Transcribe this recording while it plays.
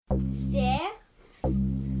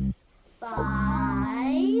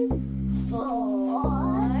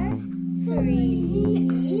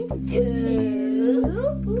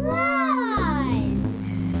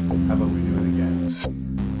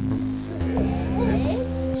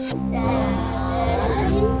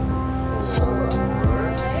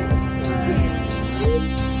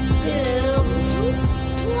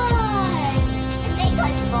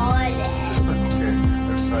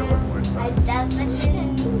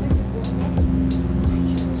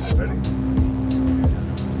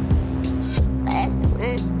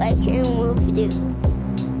review.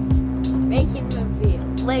 Ranking review.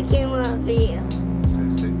 Ranking review. Say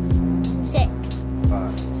 6. 6,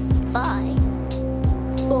 5. 5,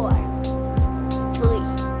 4, 3,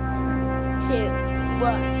 2,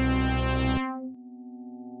 1.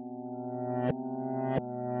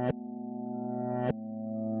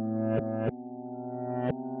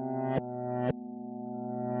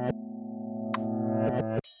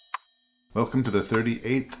 Welcome to the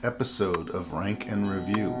 38th episode of Rank and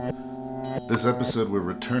Review. This episode we're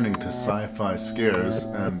returning to sci-fi scares,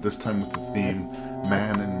 and this time with the theme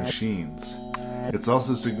Man and Machines. It's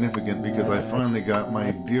also significant because I finally got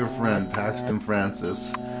my dear friend Paxton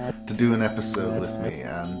Francis to do an episode with me,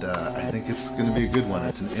 and I think it's going to be a good one.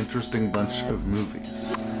 It's an interesting bunch of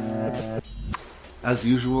movies. As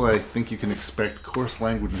usual, I think you can expect coarse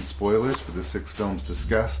language and spoilers for the 6 films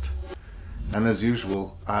discussed. And as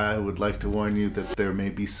usual, I would like to warn you that there may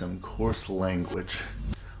be some coarse language.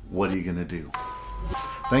 What are you going to do?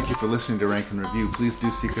 Thank you for listening to Rank and Review. Please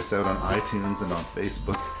do seek us out on iTunes and on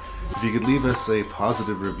Facebook. If you could leave us a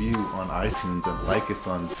positive review on iTunes and like us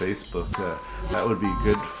on Facebook, that would be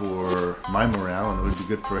good for my morale and it would be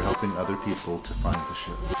good for helping other people to find the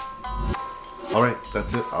show. Alright,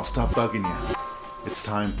 that's it. I'll stop bugging you. It's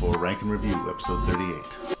time for Rank and Review, episode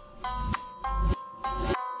 38.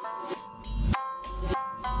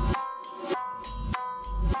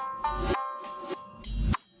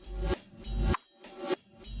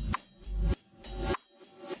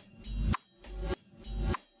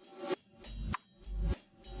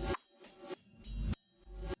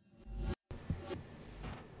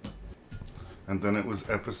 And then it was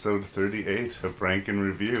episode 38 of Rank and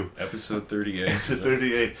Review. Episode 38.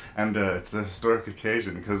 38. And it's a historic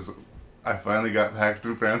occasion because I finally got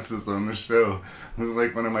Paxton Francis on the show. He was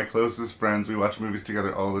like one of my closest friends. We watch movies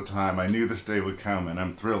together all the time. I knew this day would come, and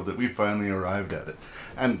I'm thrilled that we finally arrived at it.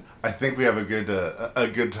 And I think we have a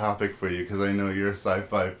good topic for you because I know you're a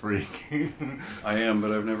sci-fi freak. I am,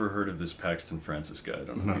 but I've never heard of this Paxton Francis guy. I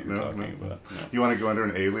don't know what you're talking about. No. You want to go under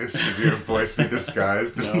an alias? Should your voice be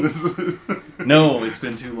disguised? No, it's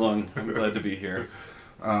been too long. I'm glad to be here.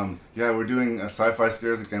 Yeah, we're doing sci-fi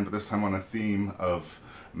scares again, but this time on a theme of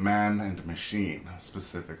man and machine,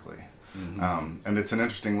 specifically. Mm-hmm. And it's an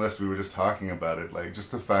interesting list. We were just talking about it. Like,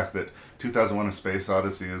 just the fact that 2001 A Space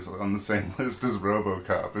Odyssey is on the same list as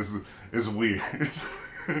RoboCop is weird.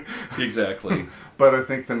 Exactly. But I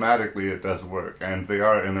think thematically it does work. And they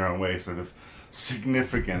are, in their own way, sort of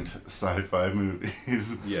significant sci-fi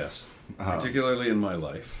movies. Yes. Particularly in my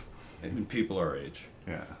life. And people our age.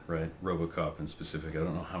 Yeah. Right? RoboCop in specific. I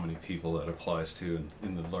don't know how many people that applies to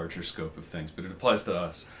in the larger scope of things, but it applies to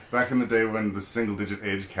us. Back in the day when the single-digit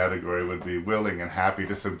age category would be willing and happy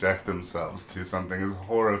to subject themselves to something as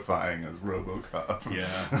horrifying as RoboCop. Yeah.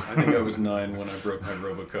 I think I was 9 when I broke my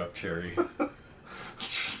RoboCop cherry.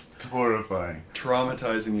 Just horrifying.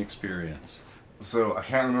 Traumatizing experience. So I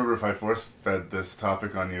can't remember if I force-fed this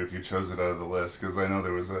topic on you if you chose it out of the list, because I know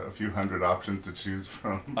there was a few hundred options to choose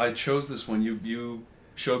from. I chose this one. You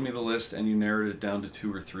showed me the list and you narrowed it down to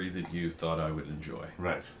 2 or 3 that you thought I would enjoy.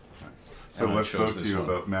 Right. So And I what chose spoke to this you one.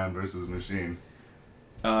 about Man vs. Machine?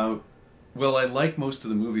 Well, I like most of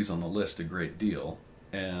the movies on the list a great deal,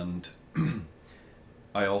 and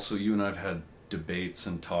I also, you and I have had debates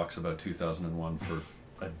and talks about 2001 for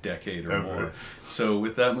a decade or more. So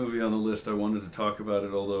with that movie on the list, I wanted to talk about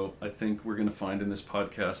it, although I think we're going to find in this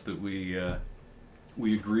podcast that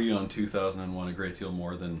we agree on 2001 a great deal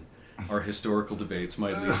more than our historical debates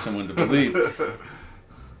might lead someone to believe.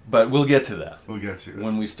 But we'll get to that. We'll get to it.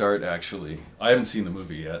 When we start, actually. I haven't seen the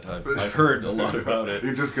movie yet. I've heard a lot about it.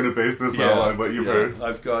 You're just going to base this all on what you've heard?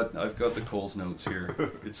 I've got the Coles notes here.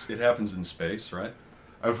 It happens in space, right?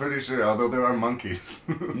 I'm pretty sure, although there are monkeys.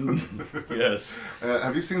 Yes.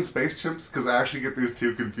 Have you seen Space Chimps? Because I actually get these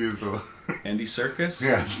two confused. Andy Serkis?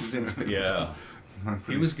 Yes. Yeah.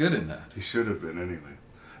 He was good in that. He should have been, anyway.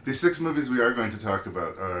 The 6 movies we are going to talk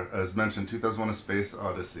about are, as mentioned, 2001 A Space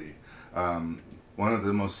Odyssey. One of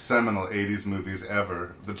the most seminal 80s movies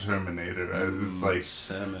ever, The Terminator. It's like...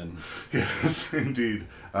 Semin. Yes, indeed.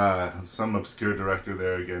 Some obscure director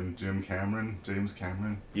there again, James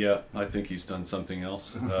Cameron. Yeah, I think he's done something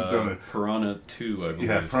else. Piranha 2, I believe.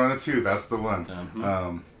 Yeah, Piranha 2, that's the one.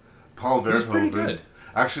 Mm-hmm. Paul Verhoeven. He's pretty good.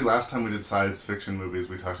 Actually, last time we did science fiction movies,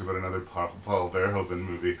 we talked about another Paul Verhoeven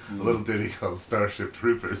movie, a little ditty called Starship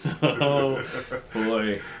Troopers. Oh,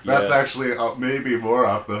 boy. That's yes. actually maybe more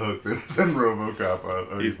off the hook than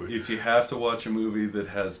RoboCop. If you have to watch a movie that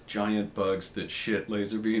has giant bugs that shit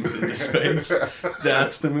laser beams into space,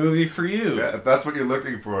 that's the movie for you. Yeah, if that's what you're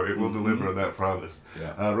looking for, it will deliver on that promise.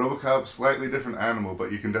 Yeah. RoboCop, slightly different animal,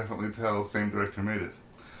 but you can definitely tell same director made it.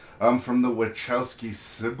 From the Wachowski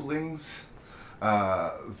siblings,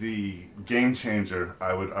 the game changer,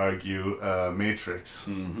 I would argue, Matrix.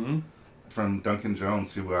 Mm-hmm. From Duncan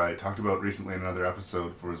Jones, who I talked about recently in another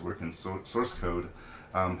episode for his work in Source Code.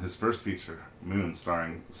 His first feature, Moon,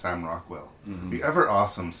 starring Sam Rockwell. Mm-hmm. The ever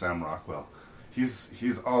awesome Sam Rockwell.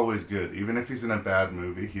 He's always good. Even if he's in a bad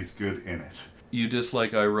movie, he's good in it. You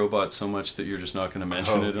dislike iRobot so much that you're just not going to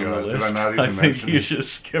mention it on God, the list. did I not even think mention you it?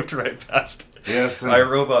 just skipped right past it. Yes, and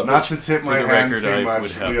iRobot. not which, to tip my for the hand record, too I much,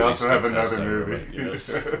 would we happily also have skip past another movie.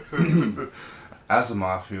 iRobot, yes.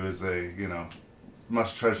 Asimov, who is a,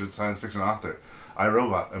 much treasured science fiction author.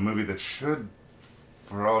 iRobot, a movie that should,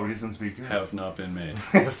 for all reasons, be good. Have not been made.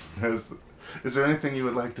 Yes. Is there anything you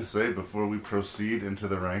would like to say before we proceed into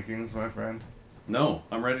the rankings, my friend? No,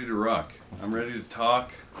 I'm ready to rock. I'm ready to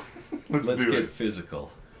talk. Let's do get it.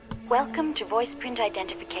 physical. Welcome to voice print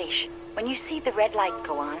identification. When you see the red light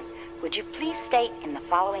go on, would you please state in the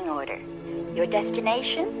following order your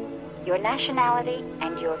destination, your nationality,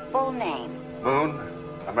 and your full name? Moon,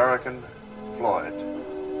 American, Floyd,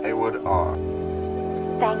 Haywood R.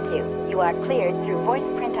 Thank you. You are cleared through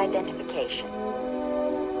voice print identification.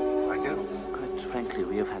 Thank you. Quite frankly,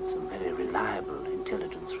 we have had some very reliable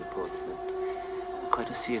intelligence reports that quite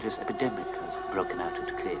a serious epidemic has broken out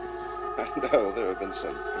into Clavis. I know there have been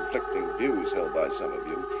some conflicting views held by some of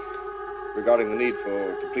you regarding the need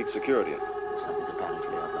for complete security. Something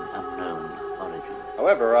apparently of an unknown origin.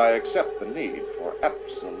 However, I accept the need for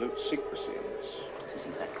absolute secrecy in this. This is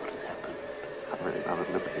in fact what has happened. I'm really not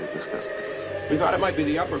at liberty to discuss this. We thought it might be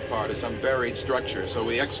the upper part of some buried structure, so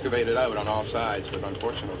we excavated out on all sides, but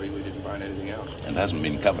unfortunately we didn't find anything else. It hasn't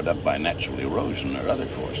been covered up by natural erosion or other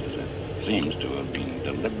forces. It seems to have been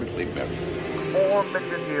deliberately buried.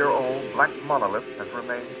 4-million-year-old black monolith has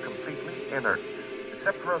remained completely inert,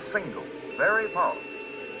 except for a single, very powerful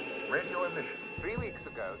radio emission. 3 weeks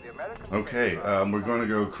ago, the American... Okay, we're going to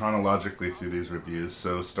go chronologically through these reviews.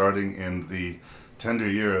 So starting in the tender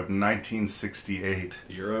year of 1968.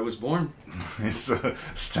 The year I was born. It's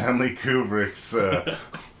Stanley Kubrick's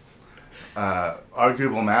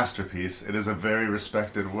arguable masterpiece. It is a very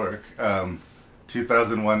respected work.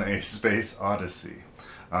 2001: A Space Odyssey.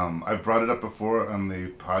 I've brought it up before on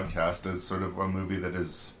the podcast as sort of a movie that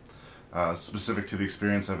is specific to the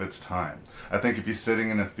experience of its time. I think if you're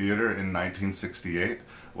sitting in a theater in 1968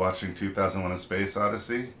 watching 2001: A Space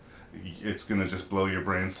Odyssey, it's going to just blow your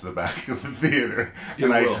brains to the back of the theater.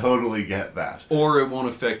 And I totally get that. Or it won't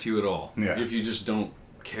affect you at all. Yeah. If you just don't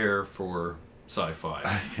care for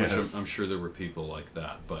sci-fi. Yes. Which I'm sure there were people like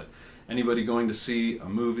that. But anybody going to see a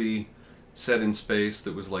movie set in space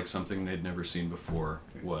that was like something they'd never seen before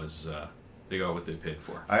was... they got what they paid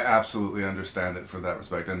for. I absolutely understand it for that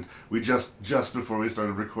respect. And we just before we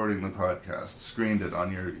started recording the podcast, screened it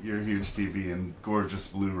on your huge TV in gorgeous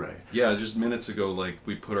Blu-ray. Yeah, just minutes ago, like,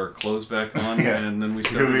 we put our clothes back on Yeah. and then we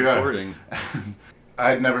Here started we are. recording.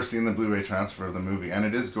 I'd never seen the Blu-ray transfer of the movie, and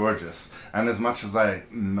it is gorgeous. And as much as I'm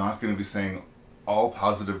not going to be saying all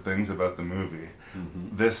positive things about the movie,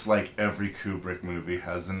 this, like every Kubrick movie,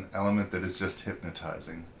 has an element that is just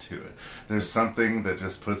hypnotizing to it. There's something that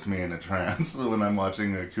just puts me in a trance when I'm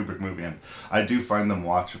watching a Kubrick movie, and I do find them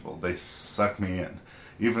watchable. They suck me in,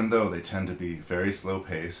 even though they tend to be very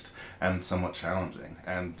slow-paced and somewhat challenging.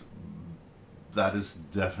 And that is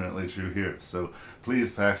definitely true here. So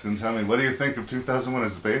please, Paxton, tell me, what do you think of 2001: A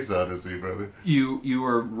Space Odyssey, brother? You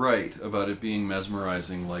are right about it being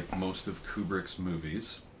mesmerizing like most of Kubrick's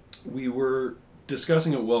movies. We were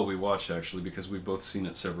discussing it while we watched, actually, because we've both seen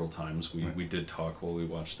it several times. We did talk while we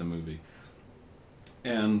watched the movie.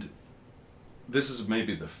 And this is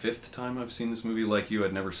maybe the 5th time I've seen this movie. Like you,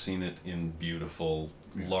 I'd never seen it in beautiful,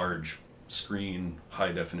 large screen,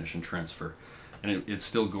 high-definition transfer. And it's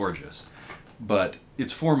still gorgeous. But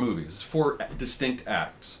it's 4 movies. It's 4 distinct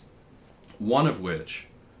acts. One of which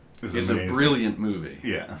is a brilliant movie.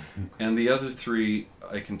 Yeah. And the other 3,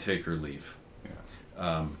 I can take or leave.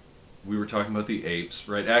 Yeah. We were talking about the apes,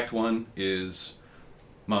 right? Act 1 is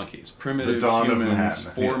monkeys. Primitive The dawn of humans,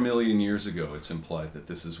 man. 4 million years ago, it's implied that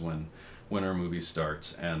this is when our movie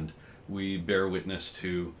starts. And we bear witness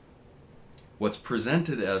to what's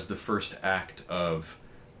presented as the first act of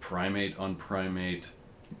primate on primate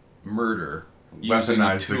murder. using a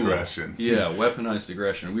Weaponized tool. aggression. Yeah, weaponized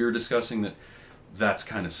aggression. We were discussing that that's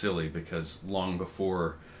kind of silly because long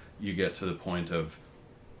before you get to the point of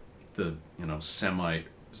the, semi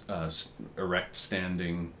erect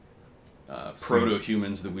standing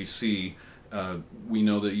proto-humans that we see, we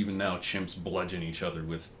know that even now chimps bludgeon each other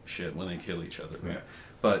with shit when they kill each other. Right? Yeah.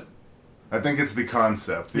 But I think it's the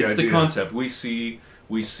concept. The concept. We see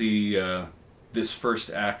this first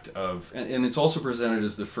act of, and it's also presented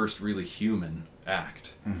as the first really human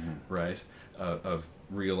act, right? Of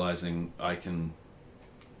realizing I can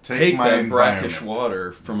take that brackish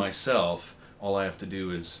water for myself. All I have to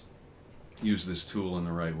do is use this tool in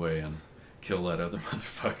the right way and kill that other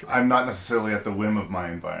motherfucker. I'm not necessarily at the whim of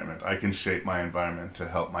my environment. I can shape my environment to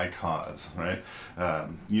help my cause, right?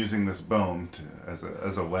 Using this bone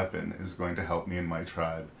as a weapon is going to help me and my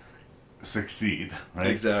tribe succeed, right?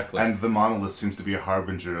 Exactly. And the monolith seems to be a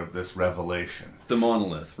harbinger of this revelation. The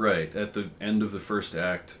monolith, right. At the end of the first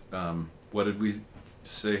act, what did we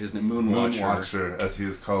say his name? Moonwatcher. Moonwatcher, as he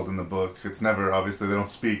is called in the book. It's never, obviously, they don't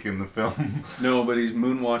speak in the film. No, but he's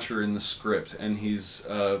Moonwatcher in the script, and he's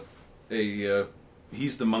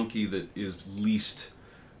he's the monkey that is least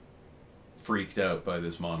freaked out by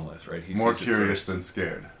this monolith, right? He's more curious than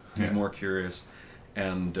scared. He's more curious,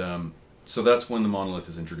 and so that's when the monolith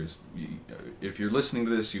is introduced. If you're listening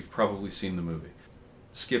to this, you've probably seen the movie.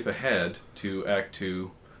 Skip ahead to Act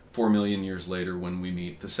 2, 4 million years later, when we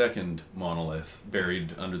meet the second monolith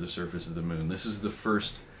buried under the surface of the moon. This is the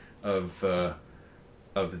first of the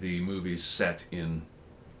movies set in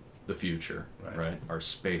the future, right? Our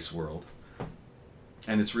space world.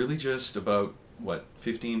 And it's really just about,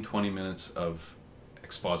 15-20 minutes of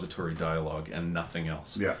expository dialogue and nothing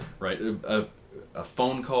else. Yeah. Right? A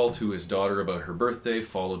phone call to his daughter about her birthday,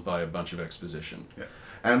 followed by a bunch of exposition. Yeah.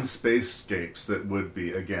 And spacescapes that would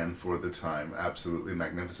be, again, for the time, absolutely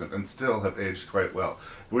magnificent and still have aged quite well.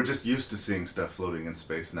 We're just used to seeing stuff floating in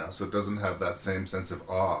space now, so it doesn't have that same sense of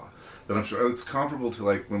awe that I'm sure. It's comparable to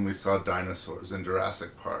like when we saw dinosaurs in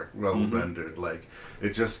Jurassic Park, well rendered. Like,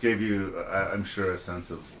 it just gave you, I'm sure, a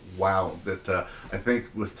sense of wow that I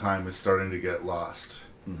think with time is starting to get lost.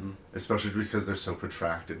 Especially because they're so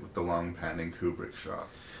protracted with the long panning Kubrick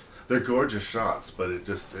shots. They're gorgeous shots, but it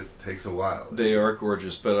takes a while. They are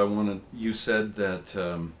gorgeous, but you said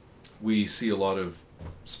that we see a lot of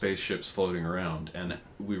spaceships floating around, and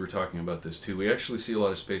we were talking about this too. We actually see a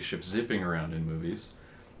lot of spaceships zipping around in movies.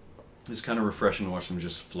 It's kind of refreshing to watch them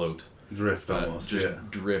just float. Drift almost,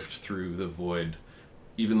 drift through the void.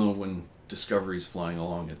 Even though when Discovery's flying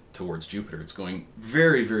along towards Jupiter, it's going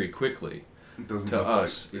very, very quickly. To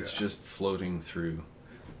us, it's just floating through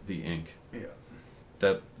the ink.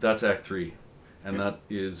 Yeah. That's Act 3, and that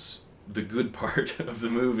is the good part of the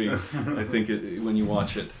movie. I think when you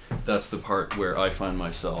watch it, that's the part where I find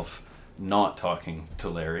myself not talking to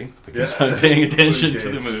Larry because I'm paying attention to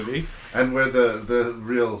the movie. And where the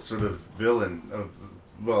real sort of villain of,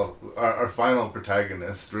 our final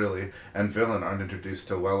protagonist, really, and villain aren't introduced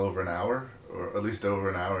till well over an hour, or at least over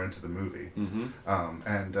an hour into the movie.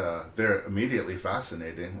 And they're immediately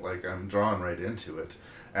fascinating. Like, I'm drawn right into it.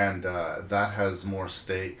 And that has more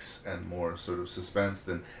stakes and more sort of suspense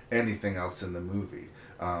than anything else in the movie.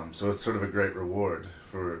 So it's sort of a great reward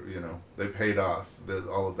for, they paid off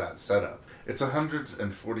all of that setup. It's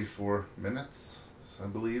 144 minutes, I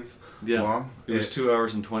believe, long. It was 2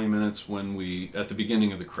 hours and 20 minutes at the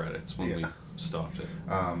beginning of the credits, when we stopped it.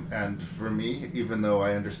 And for me, even though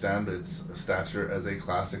I understand its stature as a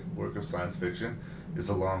classic work of science fiction, is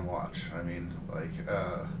a long watch. I mean,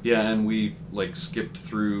 and we skipped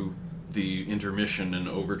through the intermission and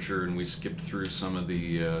overture, and we skipped through some of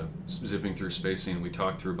the zipping through space scene. We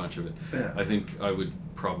talked through a bunch of it. Yeah. I think I would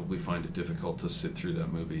probably find it difficult to sit through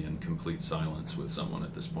that movie in complete silence with someone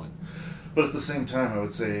at this point. But at the same time, I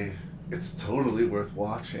would say it's totally worth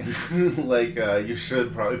watching. You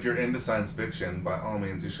should probably, if you're into science fiction, by all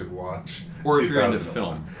means, you should watch. Or if you're into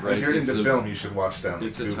film, right? If you're into film, you should watch Stanley Kubrick.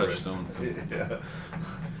 It's a touchstone film.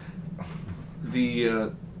 Yeah.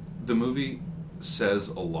 The movie says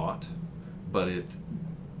a lot, but it,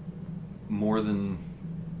 more than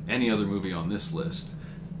any other movie on this list,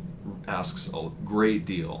 asks a great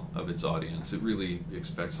deal of its audience. It really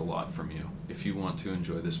expects a lot from you. If you want to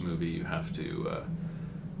enjoy this movie, you have to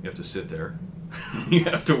sit there. You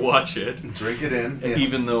have to watch it. Drink it in. Yeah.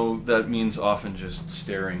 Even though that means often just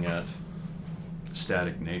staring at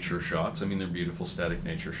static nature shots. I mean, they're beautiful static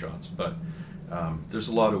nature shots, but there's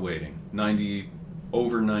a lot of waiting.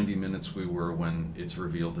 Over 90 minutes we were when it's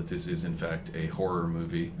revealed that this is in fact a horror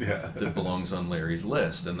movie that belongs on Larry's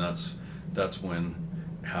list, and that's when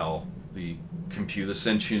Hal, the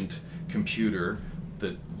sentient computer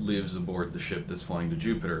that lives aboard the ship that's flying to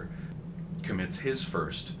Jupiter, commits his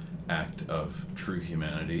first act of true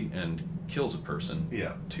humanity and kills a person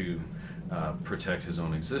to protect his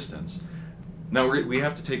own existence. Now, we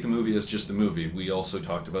have to take the movie as just the movie. We also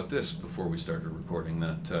talked about this before we started recording,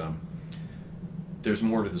 that there's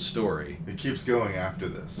more to the story. It keeps going after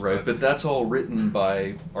this. Right, but that's all written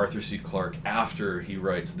by Arthur C. Clarke after he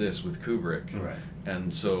writes this with Kubrick. Right.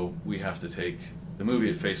 And so we have to take the movie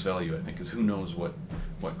at face value, I think, because who knows what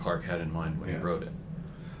Clarke had in mind when he wrote it.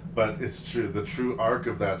 But it's true. The true arc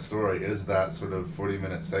of that story is that sort of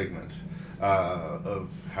 40-minute segment of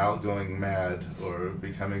Hal going mad or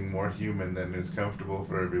becoming more human than is comfortable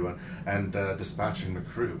for everyone, and dispatching the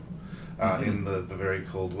crew in the very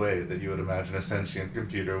cold way that you would imagine a sentient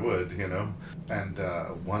computer would, you know. And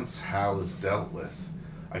once Hal is dealt with,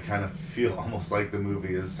 I kind of feel almost like the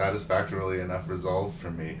movie is satisfactorily enough resolved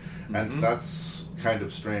for me. And that's kind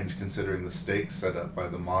of strange considering the stakes set up by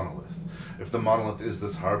the monolith. If the monolith is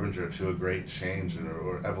this harbinger to a great change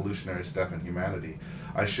or evolutionary step in humanity,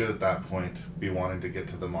 I should at that point be wanting to get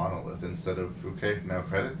to the monolith instead of, okay, now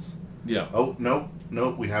credits? Yeah. Oh, no,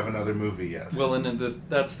 we have another movie yet. Well, and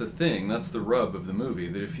that's the thing, that's the rub of the movie,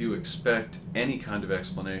 that if you expect any kind of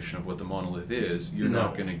explanation of what the monolith is, you're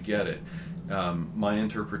not going to get it. My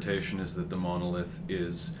interpretation is that the monolith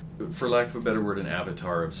is, for lack of a better word, an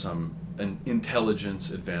avatar of an intelligence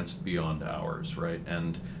advanced beyond ours, right?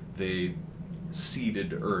 And they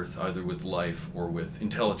seeded Earth either with life or with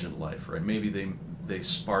intelligent life, right? Maybe they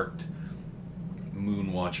sparked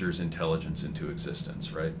Moonwatcher's intelligence into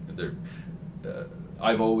existence, right?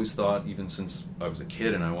 I've always thought, even since I was a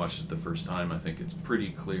kid and I watched it the first time, I think it's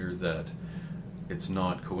pretty clear that it's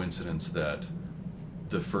not coincidence that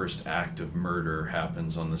the first act of murder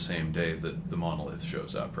happens on the same day that the monolith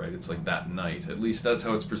shows up, right? It's like that night. At least that's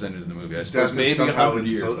how it's presented in the movie. I suppose maybe somehow 100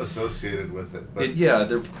 years. Associated with it. But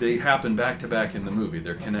they happen back to back in the movie.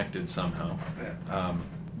 They're connected somehow.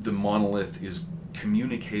 The monolith is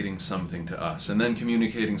communicating something to us, and then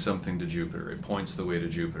communicating something to Jupiter. It points the way to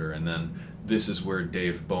Jupiter, and then this is where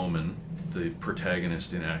Dave Bowman, the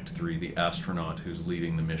protagonist in Act 3, the astronaut who's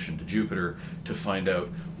leading the mission to Jupiter, to find out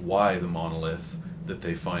why the monolith that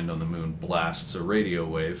they find on the moon blasts a radio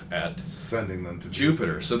wave at sending them to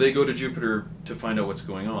Jupiter. So they go to Jupiter to find out what's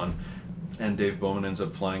going on, and Dave Bowman ends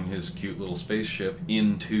up flying his cute little spaceship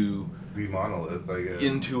into the monolith, I guess.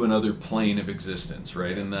 Into another plane of existence,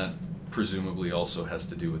 right? And that presumably also has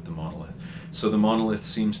to do with the monolith. So the monolith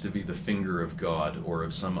seems to be the finger of God or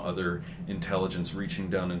of some other intelligence reaching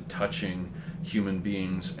down and touching human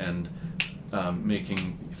beings and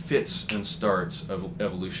making fits and starts of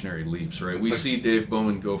evolutionary leaps, right? We see Dave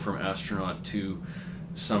Bowman go from astronaut to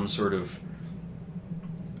some sort of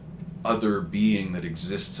other being that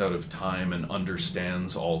exists out of time and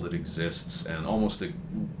understands all that exists, and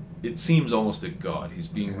it seems almost a god. He's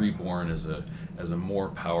being reborn as a more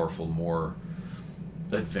powerful, more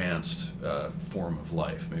advanced form of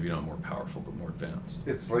life. Maybe not more powerful, but more advanced.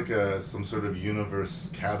 It's like some sort of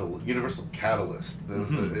universal catalyst.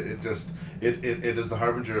 It is the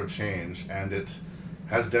harbinger of change, and it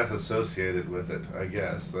has death associated with it, I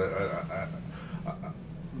guess.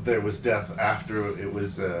 There was death after it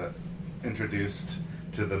was introduced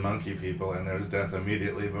to the monkey people, and there was death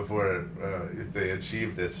immediately before they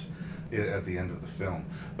achieved it at the end of the film.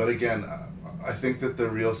 But again, I think that the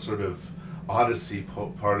real sort of odyssey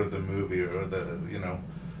part of the movie, or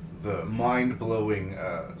the mind-blowing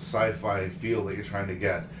sci-fi feel that you're trying to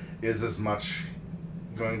get, is as much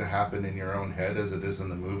going to happen in your own head as it is in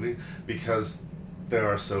the movie, because there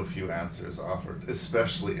are so few answers offered,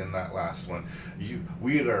 especially in that last one.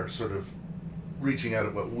 We are sort of reaching out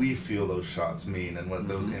at what we feel those shots mean and what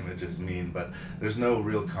those images mean, but there's no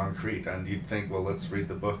real concrete, and you'd think, well, let's read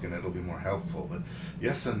the book and it'll be more helpful, but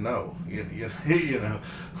yes and no, you know.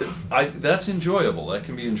 That's enjoyable. That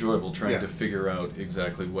can be enjoyable, trying to figure out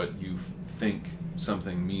exactly what you think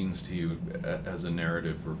something means to you as a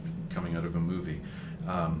narrative or coming out of a movie.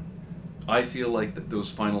 I feel like those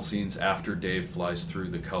final scenes after Dave flies through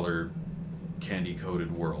the color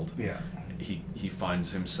candy-coated world, he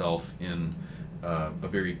finds himself in a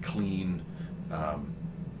very clean,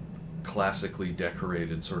 classically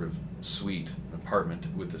decorated sort of suite apartment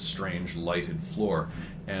with a strange lighted floor,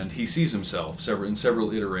 and he sees himself in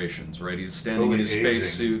several iterations, right? He's standing in his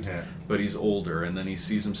spacesuit, but he's older, and then he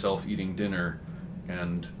sees himself eating dinner,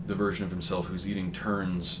 and the version of himself who's eating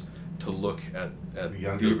turns to look at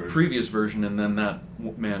the previous version, and then that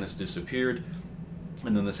man has disappeared,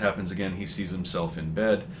 and then this happens again. He sees himself in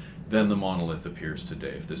bed. Then the monolith appears to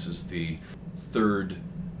Dave. This is the third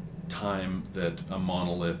time that a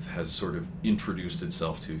monolith has sort of introduced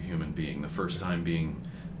itself to a human being. The first time being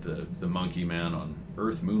the monkey man on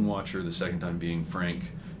Earth, Moonwatcher. The second time being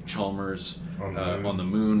Frank Chalmers on the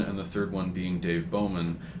moon, and the third one being Dave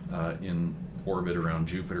Bowman in orbit around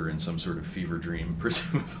Jupiter in some sort of fever dream,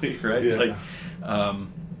 presumably, right?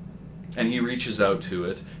 And he reaches out to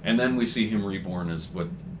it, and then we see him reborn as what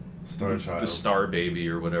Star Child, the Star Baby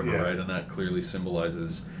or whatever, Yeah. right? And that clearly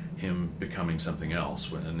symbolizes him becoming something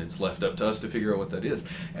else, and it's left up to us to figure out what that is.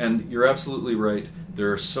 And you're absolutely right.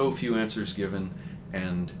 There are so few answers given,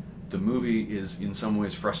 and the movie is in some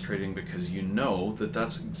ways frustrating because you know that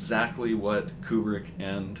that's exactly what Kubrick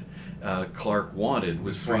and Clark wanted,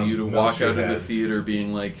 was Just for wanna you to melt walk your out of the head. theater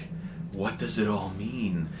being like, what does it all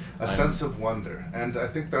mean? A sense of wonder, and I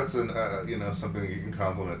think that's something you can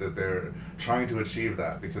compliment, that they're trying to achieve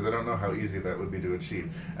that, because I don't know how easy that would be to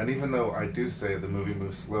achieve. And even though I do say the movie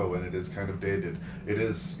moves slow and it is kind of dated, it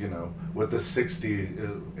is what the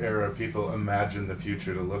 '60s era people imagine the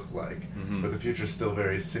future to look like, Mm-hmm. but the future's still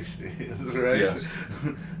very '60s, right? Yes.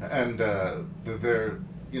 And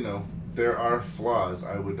there are flaws,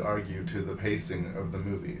 I would argue, to the pacing of the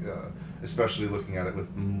movie, especially looking at it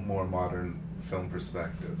with more modern film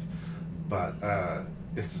perspective. But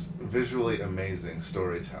it's visually amazing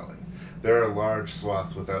storytelling. There are large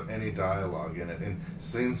swaths without any dialogue in it, and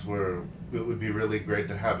scenes where it would be really great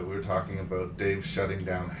to have it. We were talking about Dave shutting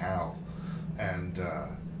down Hal, and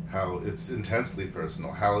how it's intensely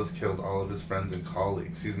personal. Hal has killed all of his friends and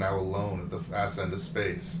colleagues. He's now alone at the ass end of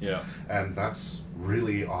space. Yeah. And that's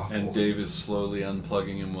really awful. And Dave is slowly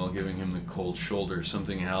unplugging him while giving him the cold shoulder,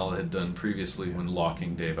 something Hal had done previously when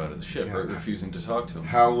locking Dave out of the ship, or refusing to talk to him.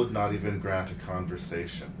 Hal would not even grant a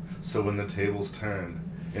conversation. So when the tables turn,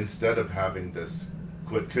 instead of having this,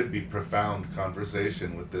 what could be profound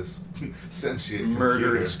conversation with this sentient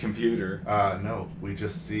murderous computer. No, we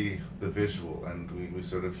just see the visual, and we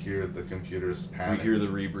sort of hear the computer's panic. We hear the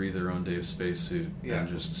rebreather on Dave's spacesuit, and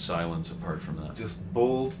just silence apart from that. Just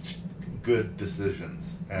bold, good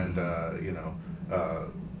decisions, and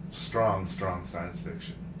strong science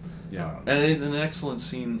fiction. Yeah, and an excellent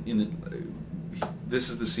scene in it. This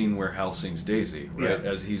is the scene where Hal sings Daisy, right? Yeah.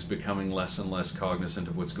 As he's becoming less and less cognizant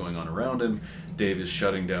of what's going on around him, Dave is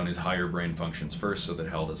shutting down his higher brain functions first so that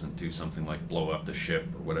Hal doesn't do something like blow up the ship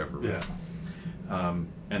or whatever. Yeah.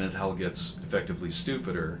 And as Hal gets effectively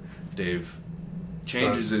stupider, Dave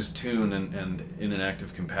changes his tune, and in an act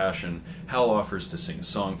of compassion, Hal offers to sing a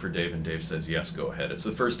song for Dave, and Dave says, yes, go ahead. It's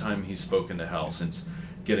the first time he's spoken to Hal since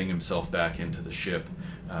getting himself back into the ship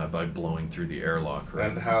by blowing through the airlock. Right?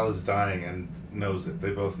 And Hal is dying and knows it.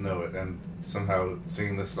 They both know it, and somehow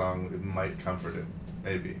singing this song, it might comfort him.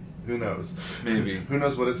 Maybe. Who knows? Maybe. Who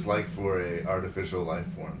knows what it's like for a artificial life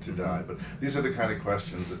form to Mm-hmm. die? But these are the kind of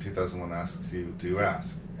questions that 2001 asks you to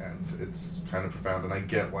ask, and it's kind of profound, and I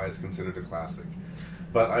get why it's considered a classic.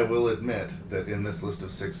 But I will admit that in this list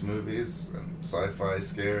of 6 movies, and sci-fi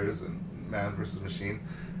scares, and Man vs. Machine,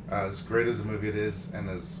 as great as a movie it is, and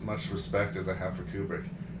as much respect as I have for Kubrick,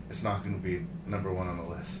 it's not going to be number 1 on the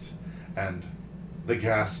list. And the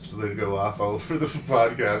gasps that go off all over the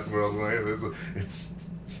podcast world, it's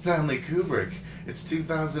Stanley Kubrick. It's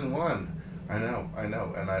 2001. I know, and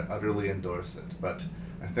I utterly endorse it. But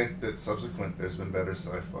I think that subsequent, there's been better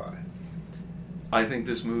sci-fi. I think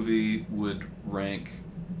this movie would rank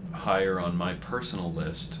higher on my personal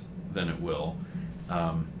list than it will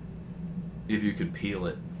if you could peel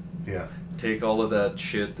it. Yeah. Take all of that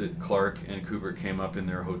shit that Clark and Kubrick came up in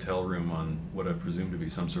their hotel room on what I presume to be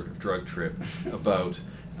some sort of drug trip about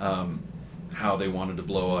how they wanted to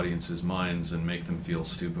blow audiences' minds and make them feel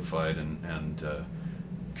stupefied and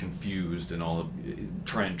confused, and all of,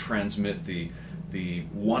 try and transmit the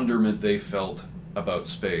wonderment they felt about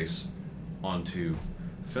space onto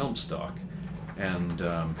film stock. And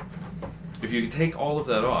if you take all of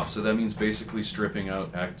that off, so that means basically stripping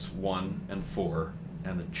out Acts 1 and 4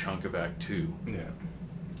 and a chunk of Act 2. Yeah.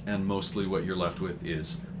 And mostly what you're left with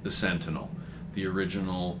is The Sentinel, the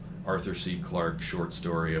original Arthur C. Clarke short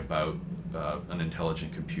story about an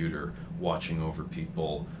intelligent computer watching over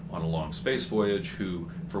people on a long space voyage who,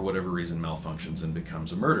 for whatever reason, malfunctions and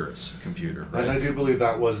becomes a murderous computer. Right? And I do believe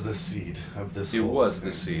that was the seed of this It whole was thing.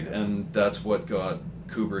 the seed, and that's what got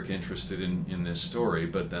Kubrick interested in this story,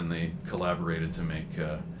 but then they collaborated to make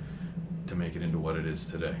it into what it is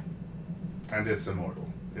today. And it's immortal.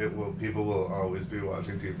 People will always be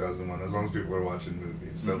watching 2001 as long as people are watching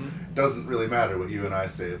movies. So it doesn't really matter what you and I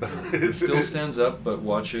say about it. It still stands up, but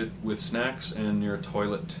watch it with snacks and near a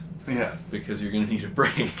toilet. Yeah. Because you're going to need a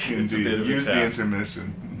break. It's a bit of Use a task. the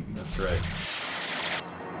intermission. That's right.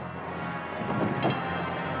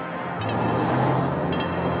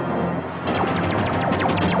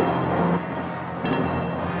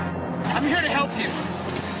 I'm here to help you.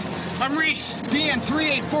 I'm Reese, DN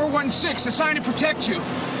 38416, assigned to protect you.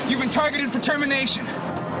 You've been targeted for termination.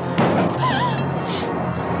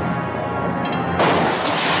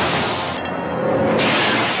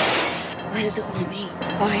 Where does it want me?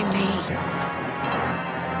 Why me?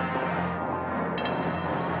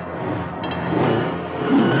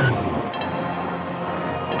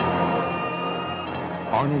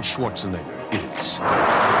 Arnold Schwarzenegger is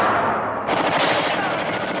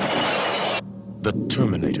the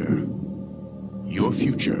Terminator. Your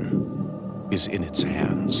future is in its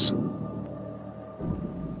hands.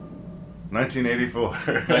 1984.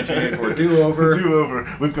 1984, do-over.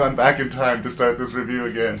 Do-over. We've gone back in time to start this review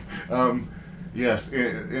again. Yes,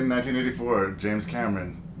 in 1984, James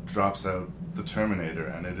Cameron drops out The Terminator,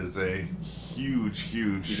 and it is a huge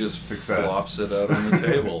He just success. flops it out on the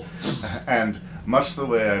table. And much the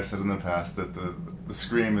way I've said in the past that the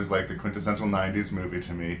Scream is like the quintessential 90s movie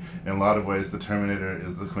to me. In a lot of ways, The Terminator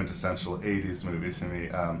is the quintessential 80s movie to me.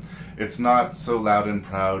 It's not so loud and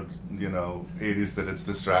proud, 80s that it's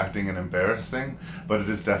distracting and embarrassing, but it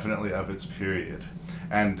is definitely of its period.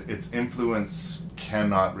 And its influence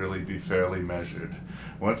cannot really be fairly measured.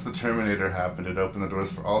 Once The Terminator happened, it opened the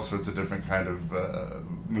doors for all sorts of different kind of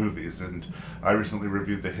movies. And I recently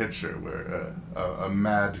reviewed The Hitcher, where a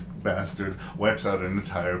mad bastard wipes out an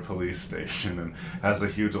entire police station and has a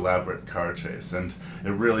huge elaborate car chase. And it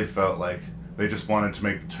really felt like they just wanted to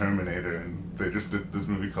make The Terminator, and they just did this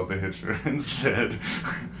movie called The Hitcher instead.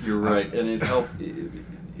 You're right, and it helped.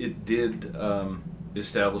 It did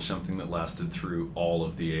establish something that lasted through all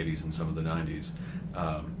of the 80s and some of the 90s,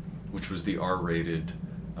 which was the R-rated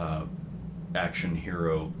action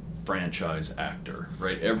hero franchise actor,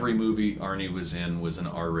 right? Every movie Arnie was in was an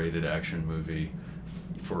R-rated action movie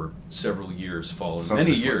for several years following,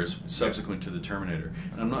 many years subsequent to The Terminator.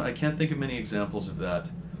 And I can't think of many examples of that.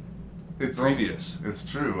 It's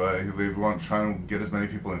true. They want trying to get as many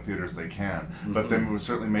people in theaters as they can, but they were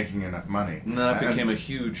certainly making enough money. And that became a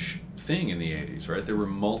huge thing in the 80s, right? There were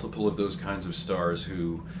multiple of those kinds of stars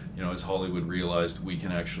who, as Hollywood realized, we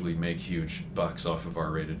can actually make huge bucks off of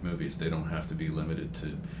R-rated movies. They don't have to be limited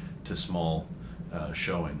to small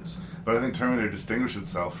showings. But I think Terminator distinguished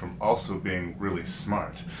itself from also being really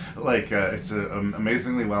smart. Like, it's an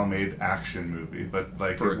amazingly well-made action movie, but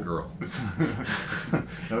like... For a girl.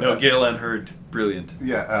 No, Gail Ann Hurd, brilliant.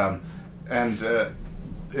 Yeah, and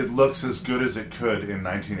it looks as good as it could in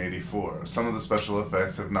 1984. Some of the special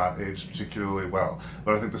effects have not aged particularly well,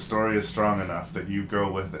 but I think the story is strong enough that you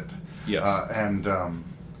go with it. Yes. And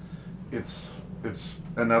it's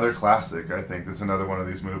another classic, I think. It's another one of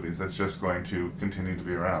these movies that's just going to continue to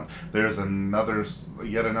be around. There's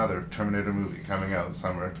yet another Terminator movie coming out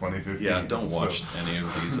summer 2015. Yeah, don't watch any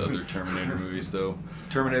of these other Terminator movies, though.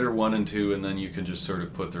 Terminator 1 and 2, and then you can just sort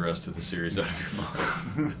of put the rest of the series out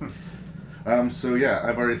of your mind. So yeah,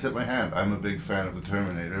 I've already tipped my hand. I'm a big fan of The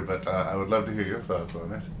Terminator, but I would love to hear your thoughts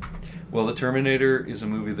on it. Well, The Terminator is a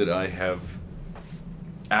movie that I have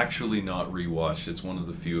actually not rewatched. It's one of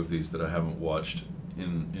the few of these that I haven't watched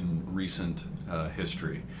in recent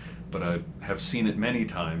history, but I have seen it many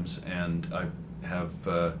times, and I have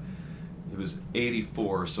it was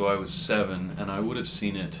 84, so I was 7, and I would have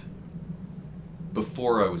seen it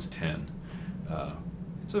before I was 10.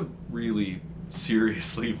 It's a really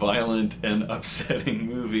seriously violent and upsetting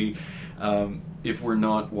movie. If we're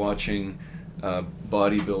not watching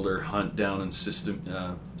bodybuilder hunt down and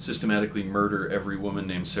systematically murder every woman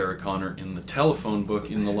named Sarah Connor in the telephone book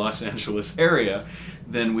in the Los Angeles area,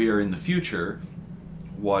 then we are in the future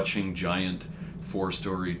watching giant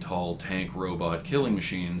 4-story tall tank robot killing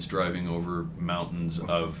machines driving over mountains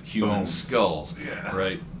of human skulls. Yeah.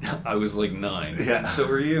 Right? I was like 9. Yeah. And so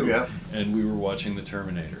are you. Yeah. And we were watching The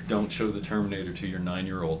Terminator. Don't show The Terminator to your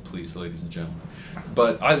 9-year-old, please, ladies and gentlemen.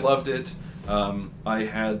 But I loved it. I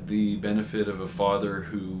had the benefit of a father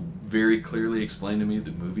who very clearly explained to me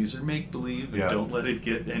that movies are make-believe and don't let it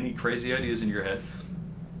get any crazy ideas in your head.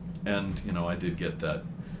 And, I did get that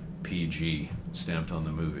PG stamped on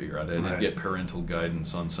the movie, right? I did get parental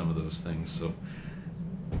guidance on some of those things, so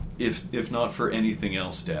if not for anything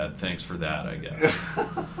else, Dad, thanks for that, I guess.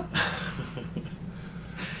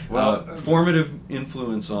 Well, formative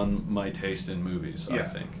influence on my taste in movies, I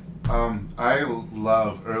think. I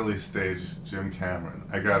love early stage Jim Cameron,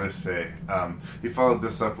 I gotta say. He followed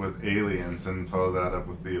this up with Aliens and followed that up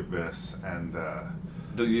with The Abyss, and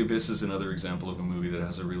The Abyss is another example of a movie that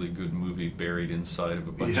has a really good movie buried inside of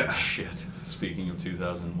a bunch of shit, speaking of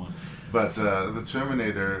 2001. But The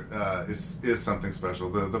Terminator is something special.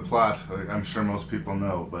 The plot, I'm sure most people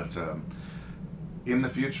know, but in the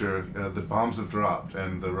future, the bombs have dropped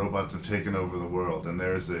and the robots have taken over the world, and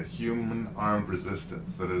there is a human armed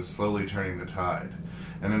resistance that is slowly turning the tide.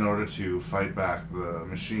 And in order to fight back, the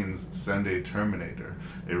machines send a Terminator,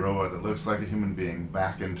 a robot that looks like a human being,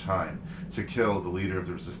 back in time to kill the leader of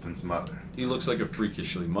the resistance mother. He looks like a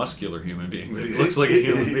freakishly muscular human being, but he looks like a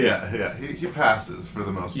human being. Yeah. He passes for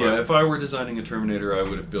the most part. Yeah, if I were designing a Terminator, I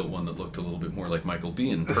would have built one that looked a little bit more like Michael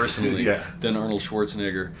Biehn, personally, than Arnold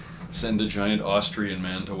Schwarzenegger. Send a giant Austrian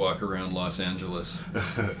man to walk around Los Angeles.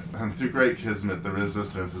 And through great kismet, the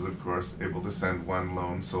resistance is, of course, able to send one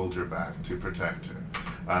lone soldier back to protect her.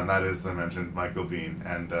 And that is the mentioned Michael Biehn,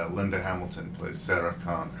 and Linda Hamilton plays Sarah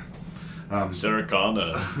Connor. Sarah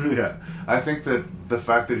Connor. Yeah. I think that the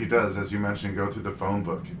fact that he does, as you mentioned, go through the phone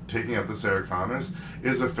book, taking out the Sarah Connors,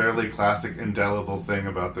 is a fairly classic, indelible thing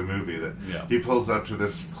about the movie. That he pulls up to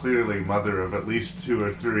this clearly mother of at least 2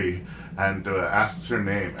 or 3 and asks her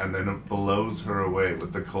name, and then blows her away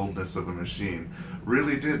with the coldness of a machine.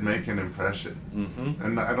 Really did make an impression. Mm-hmm.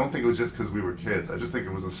 And I don't think it was just because we were kids. I just think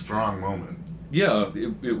it was a strong moment. Yeah,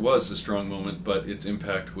 it was a strong moment, but its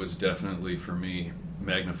impact was definitely, for me,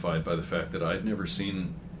 magnified by the fact that I'd never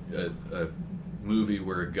seen a movie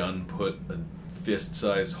where a gun put a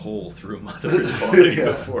fist-sized hole through a mother's body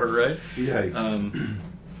before, right? Yikes.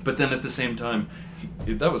 But then at the same time,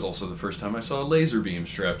 that was also the first time I saw a laser beam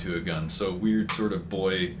strapped to a gun. So weird sort of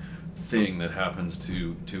boy thing that happens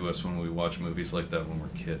to us when we watch movies like that when we're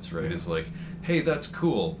kids, right? Is like, hey, that's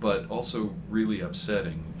cool, but also really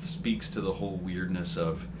upsetting. It speaks to the whole weirdness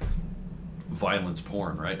of violence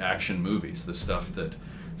porn, right? Action movies, the stuff that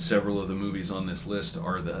several of the movies on this list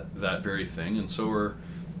are that very thing, and so are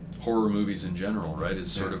horror movies in general, right?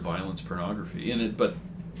 Is sort of violence pornography in it, but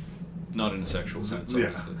not in a sexual sense,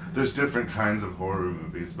 obviously. There's different kinds of horror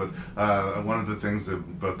movies, but one of the things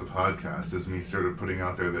about the podcast is me sort of putting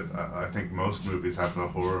out there that I think most movies have a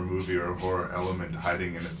horror movie or a horror element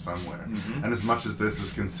hiding in it somewhere. Mm-hmm. And as much as this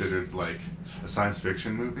is considered like a science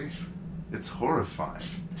fiction movie, it's horrifying.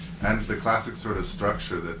 And the classic sort of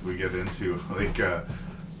structure that we get into, like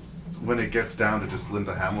when it gets down to just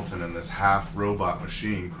Linda Hamilton and this half robot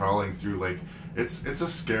machine crawling through, like, it's a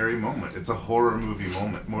scary moment. It's a horror movie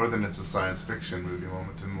moment more than it's a science fiction movie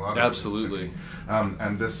moment in a lot of absolutely ways.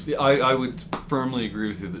 And this, I would firmly agree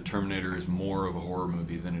with you that Terminator is more of a horror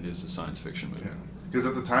movie than it is a science fiction movie. Because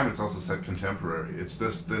at the time it's also set contemporary. It's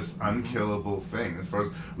this unkillable thing. As far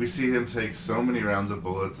as we see him take so many rounds of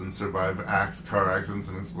bullets and survive car accidents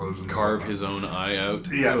and explosions. Carve his own eye out.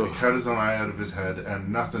 Yeah, he cut his own eye out of his head,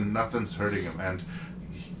 and nothing's hurting him. And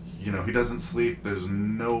he doesn't sleep. There's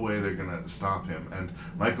no way they're gonna stop him. And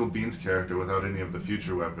Michael Biehn's character, without any of the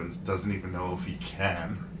future weapons, doesn't even know if he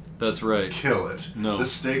can. That's right. Kill it. No. The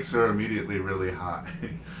stakes are immediately really high.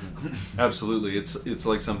 Absolutely. It's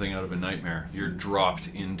like something out of a nightmare. You're dropped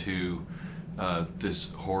into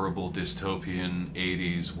this horrible dystopian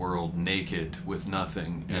 80s world naked with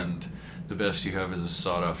nothing, and the best you have is a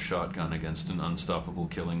sawed-off shotgun against an unstoppable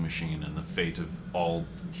killing machine, and the fate of all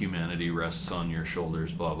humanity rests on your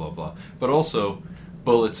shoulders, blah, blah, blah. But also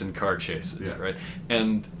bullets and car chases, right?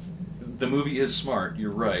 And the movie is smart,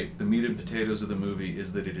 you're right. The meat and potatoes of the movie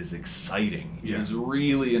is that it is exciting. It is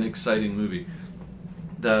really an exciting movie.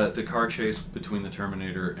 The car chase between the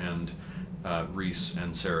Terminator and Reese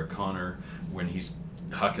and Sarah Connor, when he's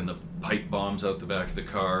hucking the pipe bombs out the back of the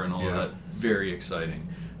car and all of that, very exciting.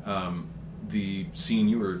 The scene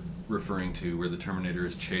you were referring to where the Terminator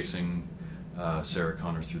is chasing Sarah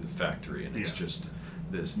Connor through the factory, and it's just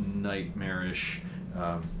this nightmarish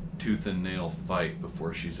tooth and nail fight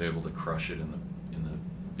before she's able to crush it in the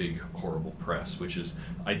big horrible press, which is,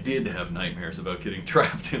 I did have nightmares about getting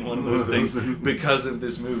trapped in one of those things because of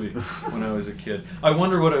this movie when I was a kid. I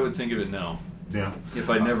wonder what I would think of it now. Yeah. If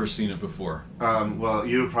I'd never seen it before. Well,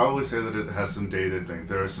 you would probably say that it has some dated things.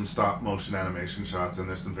 There are some stop motion animation shots, and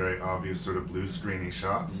there's some very obvious sort of blue screeny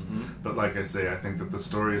shots. Mm-hmm. But like I say, I think that the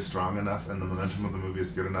story is strong enough and the momentum of the movie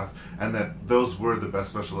is good enough, and that those were the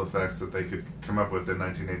best special effects that they could come up with in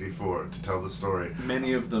 1984 to tell the story.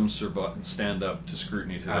 Many of them stand up to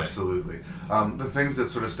scrutiny today. Absolutely. The things that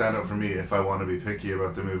sort of stand out for me, if I want to be picky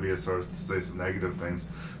about the movie as far as to say some negative things,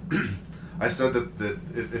 I said that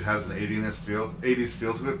it has an 80s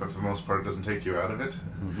feel to it, but for the most part it doesn't take you out of it.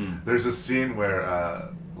 Mm-hmm. There's a scene where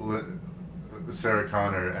Sarah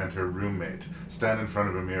Connor and her roommate stand in front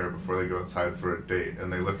of a mirror before they go outside for a date,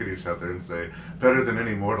 and they look at each other and say, "Better than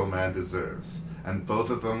any mortal man deserves." And both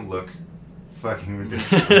of them look fucking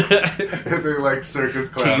ridiculous. They're like circus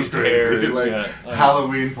clowns Teased crazy, hair, like yeah.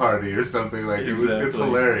 Halloween party or something. Like it's Exactly.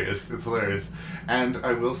 hilarious. It's hilarious. And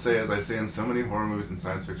I will say, as I say in so many horror movies and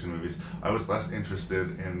science fiction movies, I was less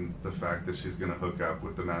interested in the fact that she's going to hook up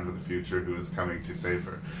with the man of the future who is coming to save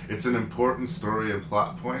her. It's an important story and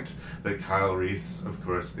plot point that Kyle Reese, of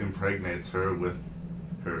course, impregnates her with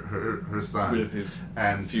her son. With his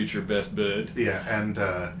and future best bud. Yeah, and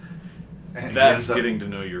he that's ends up- getting to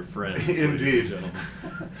know your friends. ladies Indeed. and gentlemen.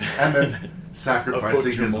 And then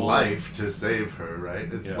sacrificing his Pokemon. life to save her,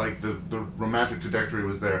 right? It's Yeah. like the romantic trajectory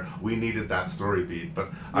was there. We needed that story beat,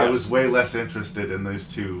 but I Yes. was way less interested in those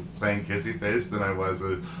two playing kissy face than I was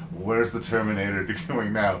where's the Terminator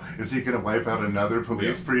going now? Is he going to wipe out another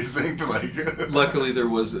police precinct? Like, Luckily, there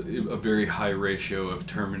was a very high ratio of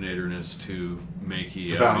Terminatorness to Makey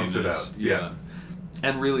To balance it outiness. out, yeah.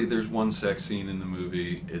 And really, there's one sex scene in the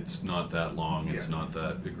movie. It's not that long. It's Yeah. not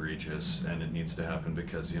that egregious, and it needs to happen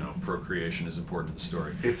because procreation is important to the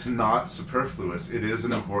story. It's not superfluous. It is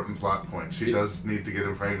an important plot point. She does need to get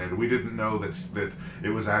impregnated. We didn't know that it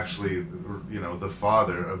was actually, the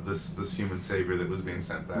father of this human savior that was being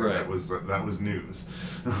sent back. Right. That was news.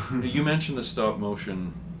 You mentioned the stop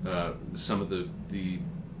motion, some of the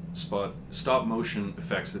stop motion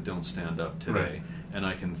effects that don't stand up today. Right. And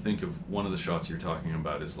I can think of one of the shots you're talking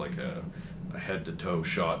about is like a head-to-toe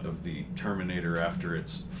shot of the Terminator after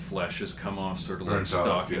its flesh has come off, sort of like Burnt off,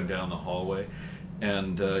 stalking yeah. down the hallway.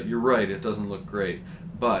 And you're right, it doesn't look great.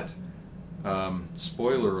 But,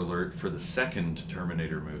 spoiler alert for the second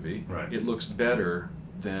Terminator movie, Right. it looks better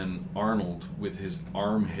than Arnold with his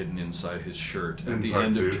arm hidden inside his shirt In at the part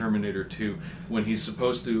end two. of Terminator 2, when he's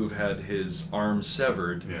supposed to have had his arm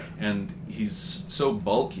severed, Yeah. and he's so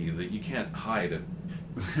bulky that you can't hide a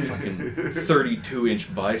fucking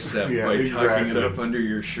 32-inch bicep Yeah, by tucking it exactly. up under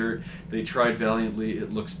your shirt. They tried valiantly.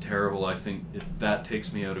 It looks terrible. I think that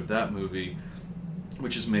takes me out of that movie,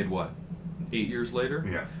 which is made, 8 years later?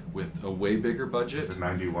 Yeah. With a way bigger budget. Is it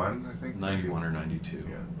 91, I think? 91 or 92.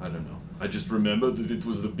 Yeah. I don't know. I just remember that it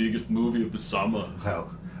was the biggest movie of the summer.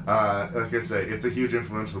 Hell. Like I say, it's a huge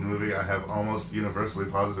influential movie. I have almost universally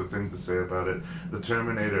positive things to say about it. The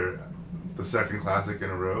Terminator, the second classic in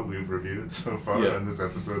a row we've reviewed so far Yeah. in this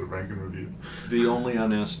episode of Rank and Review. The only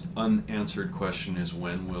unanswered question is,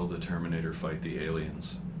 when will the Terminator fight the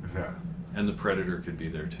aliens? Yeah. And the Predator could be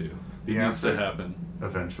there too. The It needs to answer- happen.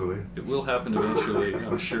 Eventually. It will happen eventually.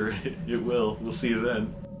 I'm sure it will. We'll see you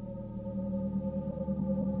then.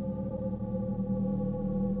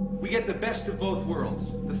 We get the best of both worlds.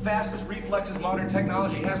 The fastest reflexes modern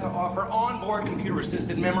technology has to offer, onboard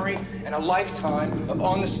computer-assisted memory, and a lifetime of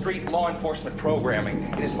on-the-street law enforcement programming.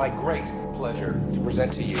 It is my great pleasure to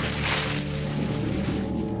present to you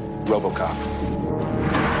RoboCop.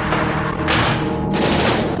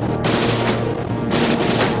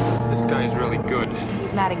 This guy's really good.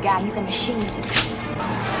 He's not a guy, he's a machine.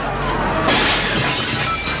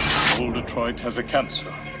 Old Detroit has a cancer.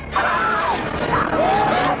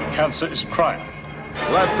 Cancer is crime.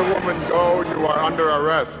 Let the woman go. You are under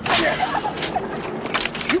arrest.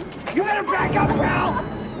 You better back up,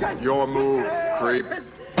 pal! Your move, creep.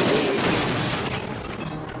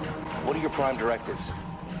 What are your prime directives?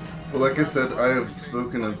 Well, like I said, I have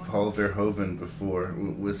spoken of Paul Verhoeven before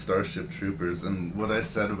with Starship Troopers, and what I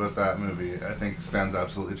said about that movie, I think stands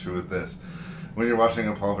absolutely true with this. When you're watching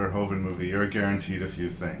a Paul Verhoeven movie, you're guaranteed a few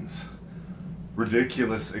things.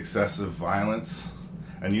 Ridiculous, excessive violence,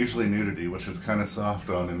 and usually nudity, which is kind of soft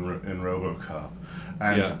on in RoboCop,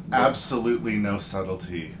 and Yeah. absolutely no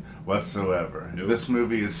subtlety whatsoever. Nope. This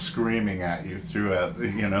movie is screaming at you throughout,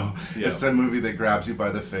 Yeah. It's a movie that grabs you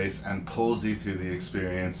by the face and pulls you through the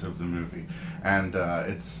experience of the movie, and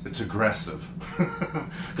it's aggressive.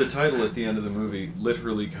 The title at the end of the movie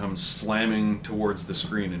literally comes slamming towards the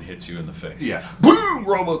screen and hits you in the face. Yeah. Boom!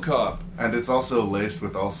 RoboCop! And it's also laced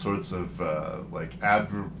with all sorts of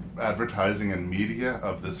advertising and media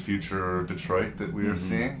of this future Detroit that we are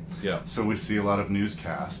seeing. Yeah. So we see a lot of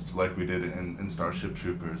newscasts, like we did in Starship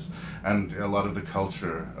Troopers, and a lot of the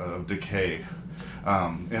culture of decay.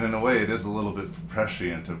 And in a way, it is a little bit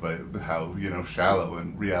prescient about how shallow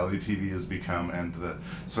and reality TV has become, and the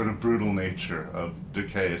sort of brutal nature of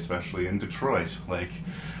decay, especially in Detroit.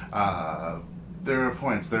 There are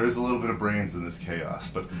points. There is a little bit of brains in this chaos,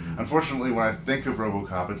 but unfortunately, when I think of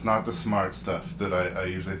RoboCop, it's not the smart stuff that I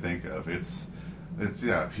usually think of. It's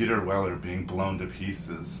Peter Weller being blown to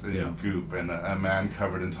pieces in goop, and a man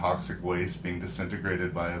covered in toxic waste being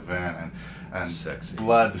disintegrated by a van, and Sexy.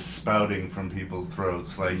 blood spouting from people's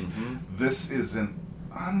throats. This isn't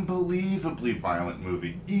unbelievably violent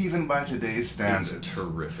movie, even by today's standards. It's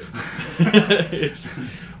terrific. It's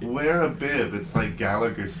wear a bib. It's like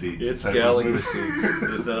Gallagher seats. It's Gallagher seats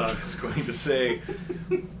that I was going to say.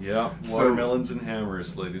 Yeah, watermelons and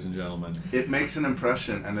hammers, ladies and gentlemen. It makes an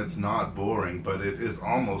impression, and it's not boring, but it is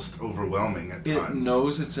almost overwhelming at times. It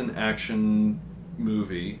knows it's an action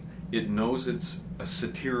movie. It knows it's a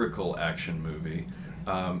satirical action movie.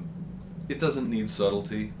 It doesn't need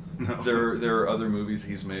subtlety. No. There are other movies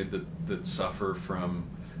he's made that suffer from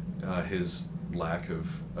his lack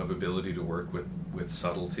of ability to work with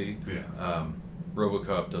subtlety. Yeah.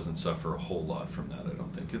 RoboCop doesn't suffer a whole lot from that, I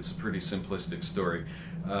don't think. It's a pretty simplistic story.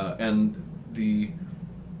 And the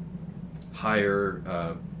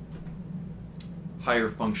higher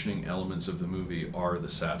functioning elements of the movie are the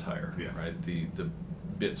satire, right? The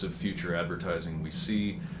bits of future advertising we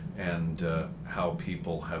see, and how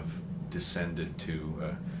people have descended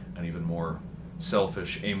to an even more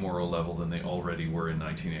selfish, amoral level than they already were in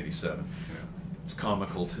 1987. Yeah. It's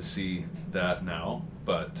comical to see that now,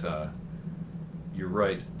 but you're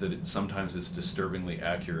right that sometimes it's disturbingly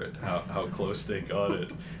accurate how close they got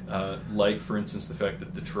it. Like, for instance, the fact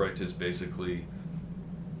that Detroit is basically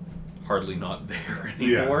hardly not there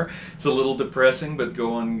anymore. Yeah. It's a little depressing, but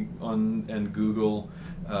go on and Google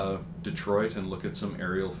Detroit and look at some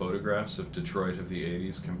aerial photographs of Detroit of the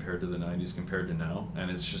 80s compared to the 90s compared to now, and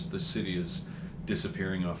it's just the city is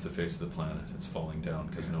disappearing off the face of the planet. It's falling down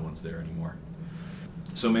because no one's there anymore.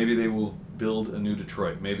 So maybe they will build a new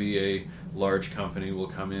Detroit. Maybe a large company will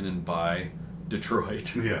come in and buy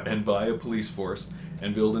Detroit and buy a police force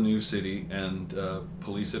and build a new city and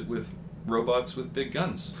police it with robots with big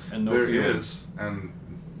guns and no feelings. There is, and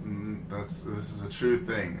this is a true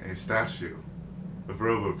thing, a statue of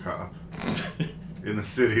RoboCop in the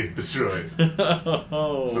city of Detroit.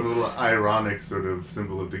 It's a little ironic sort of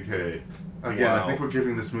symbol of decay. Again, I think we're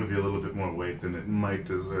giving this movie a little bit more weight than it might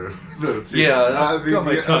deserve, though. Too. Yeah, got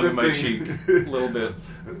my tongue in my cheek a little bit.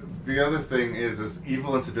 The other thing is, as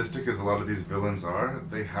evil and sadistic as a lot of these villains are,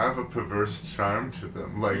 they have a perverse charm to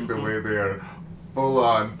them, like the way they are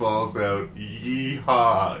full-on, balls-out,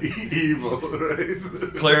 yee-haw, evil, right?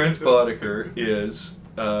 Clarence Boddicker is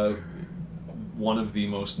one of the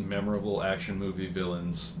most memorable action movie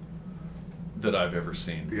villains that I've ever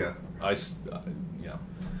seen. Yeah.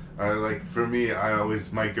 For me,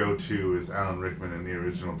 my go-to is Alan Rickman in the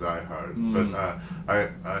original Die Hard. But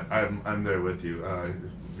I'm there with you.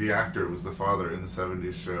 The actor was the father in the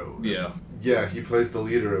 70s show. Yeah. Yeah, he plays the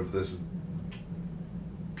leader of this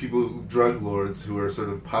drug lords who are sort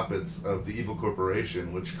of puppets of the evil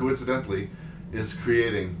corporation, which coincidentally is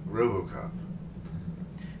creating RoboCop.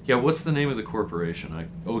 Yeah, what's the name of the corporation?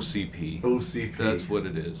 OCP. OCP. That's what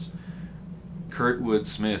it is. Kurtwood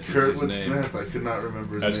Smith is his name. Smith, I could not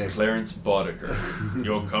remember his name. As Clarence Boddicker.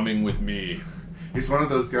 You're coming with me. He's one of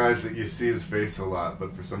those guys that you see his face a lot,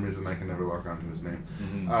 but for some reason I can never lock onto his name.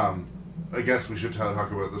 Mm-hmm. I guess we should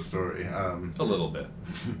talk about the story. A little bit.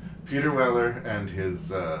 Peter Weller and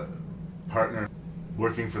his partner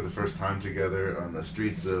working for the first time together on the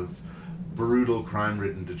streets of brutal,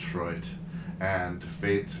 crime-ridden Detroit, and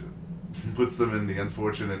fate puts them in the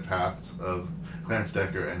unfortunate paths of Clarence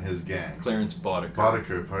Decker and his gang. Clarence Boddicker.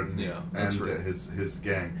 Boddicker, pardon me. Yeah, that's and right. his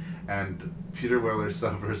gang. And Peter Weller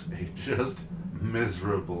suffers a just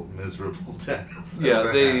miserable death.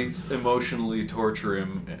 Yeah, they emotionally torture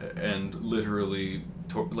him and literally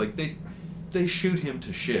they shoot him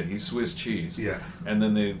to shit. He's Swiss cheese. Yeah. And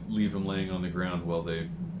then they leave him laying on the ground while they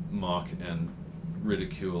mock and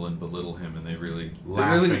ridicule and belittle him, and they really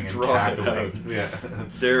draw it out. Yeah.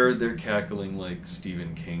 They're cackling like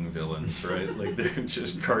Stephen King villains, right? Like they're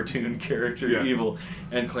just cartoon character evil.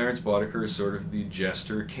 And Clarence Boddicker is sort of the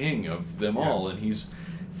jester king of them all, and he's,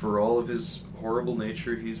 for all of his horrible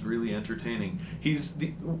nature, he's really entertaining.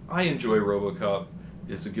 I enjoy RoboCop.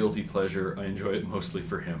 It's a guilty pleasure. I enjoy it mostly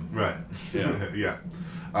for him. Right. Yeah. Yeah.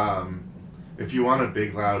 If you want a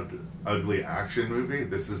big, loud, ugly action movie,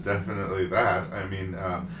 this is definitely that. I mean,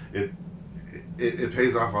 it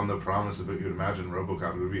pays off on the promise of what you'd imagine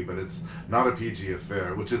RoboCop would be, but it's not a PG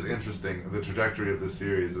affair, which is interesting. The trajectory of the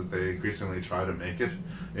series is they increasingly try to make it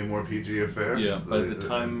a more PG affair. Yeah, by the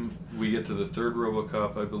time we get to the third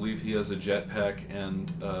RoboCop, I believe he has a jetpack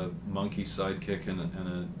and a monkey sidekick and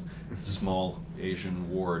a small Asian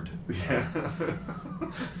ward. Yeah.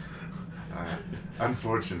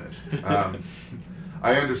 Unfortunate.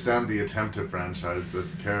 I understand the attempt to franchise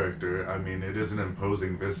this character. I mean, it is an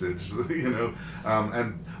imposing visage,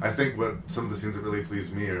 and I think what some of the scenes that really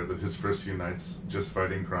pleased me are his first few nights just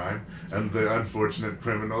fighting crime, and the unfortunate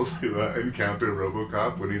criminals who encounter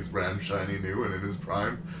RoboCop when he's brand shiny new and in his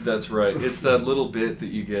prime. That's right. It's that little bit that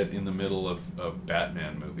you get in the middle of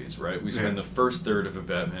Batman movies, right? We spend the first third of a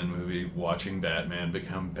Batman movie watching Batman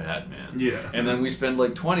become Batman. Yeah. And then we spend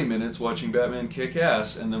like 20 minutes watching Batman kick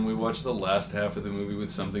ass, and then we watch the last half of the movie with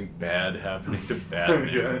something bad happening to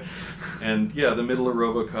Batman. Yeah. And the middle of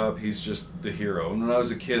RoboCop, he's just the hero. And when I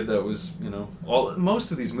was a kid, that was,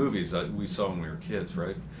 most of these movies we saw when we were kids,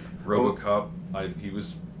 right? RoboCop, I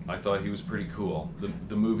thought he was pretty cool.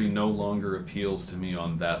 The movie no longer appeals to me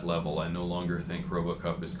on that level. I no longer think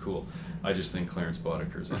RoboCop is cool. I just think Clarence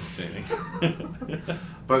Boddicker is entertaining.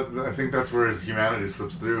 But I think that's where his humanity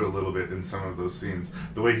slips through a little bit in some of those scenes.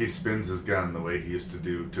 The way he spins his gun, the way he used to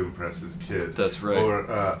do to impress his kid. That's right. Or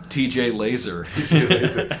TJ Laser. TJ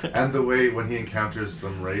Laser. And the way when he encounters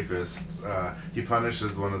some rapists, he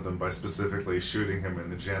punishes one of them by specifically shooting him in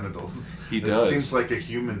the genitals. He does. It seems like a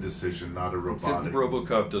human decision, not a robotic.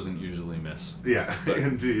 RoboCop doesn't usually miss. Yeah,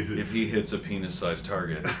 indeed. If he hits a penis-sized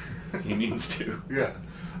target, he needs to. Yeah.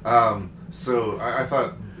 So I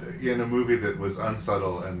thought in a movie that was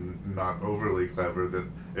unsubtle and not overly clever,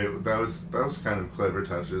 that was kind of clever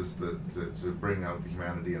touches to bring out the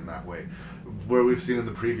humanity in that way. Where we've seen in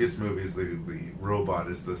the previous movies, the robot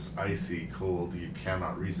is this icy, cold, you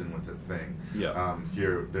cannot reason with it thing. Yeah.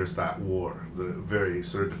 Here, there's that war, very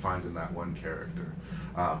sort of defined in that one character.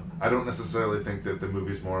 I don't necessarily think that the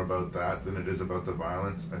movie's more about that than it is about the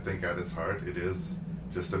violence. I think at its heart, it is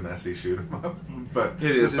just a messy shoot 'em up. But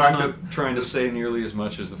it is. It's not trying to say nearly as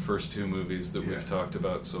much as the first two movies that we've talked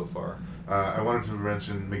about so far. I wanted to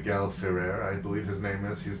mention Miguel Ferrer, I believe his name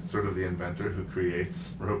is. He's sort of the inventor who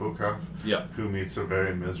creates RoboCop. Yeah. Who meets a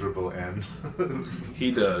very miserable end.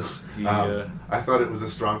 He does. I thought it was a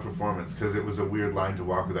strong performance because it was a weird line to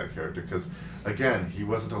walk with that character because, again, he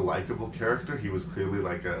wasn't a likable character. He was clearly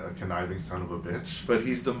like a conniving son of a bitch. But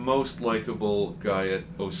he's the most likable guy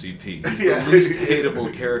at OCP. He's the least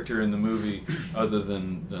hateable character in the movie other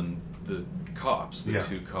than the cops, the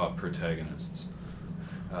two cop protagonists.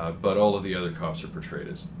 But all of the other cops are portrayed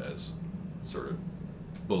as sort of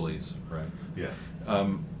bullies, right? Yeah.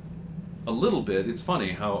 A little bit. It's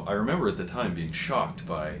funny how I remember at the time being shocked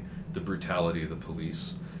by the brutality of the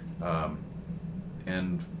police.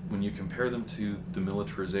 And when you compare them to the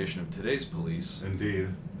militarization of today's police, indeed,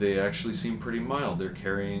 they actually seem pretty mild. They're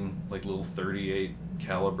carrying like little .38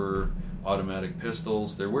 caliber automatic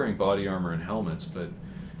pistols. They're wearing body armor and helmets, but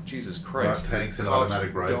Jesus Christ, not tanks and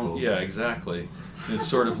automatic rifles. Yeah, exactly. It's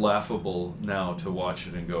sort of laughable now to watch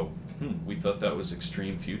it and go, we thought that was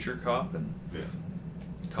extreme future cop, and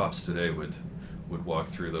cops today would walk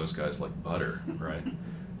through those guys like butter, right?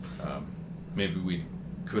 Maybe we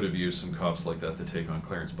could have used some cops like that to take on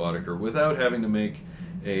Clarence Boddicker without having to make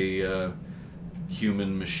a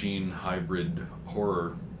human-machine hybrid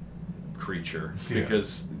horror creature,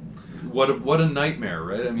 because what a nightmare,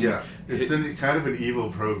 right? I mean, it's kind of an evil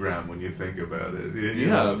program when you think about it. You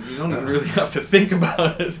don't really have to think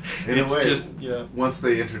about it. In a way, just, once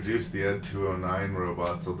they introduced the Ed 209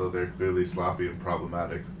 robots, although they're clearly sloppy and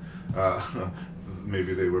problematic,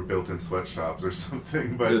 maybe they were built in sweatshops or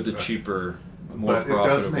something. But they're the cheaper, more but profitable it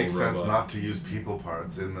does make robot. sense not to use people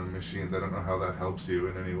parts in the machines. I don't know how that helps you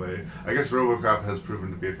in any way. I guess RoboCop has proven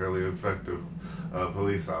to be a fairly effective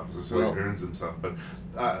police officer, so he earns himself. But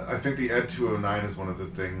I think the Ed 209 is one of the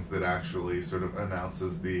things that actually sort of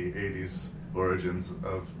announces the 80s origins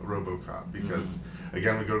of RoboCop, because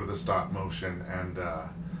again, we go to the stop motion and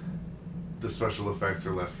the special effects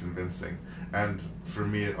are less convincing. And for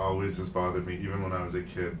me, it always has bothered me, even when I was a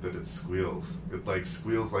kid, that it squeals. It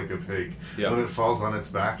squeals like a pig. When it falls on its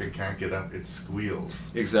back and can't get up, it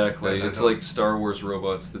squeals. Exactly. It's like Star Wars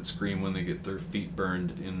robots that scream when they get their feet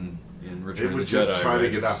burned in Return of the Jedi. It would just try to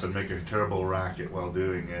get up and make a terrible racket while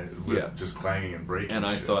doing it, with just clanging and breaking. And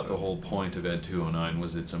I thought the whole point of Ed 209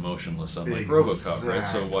 was it's emotionless, unlike RoboCop, right?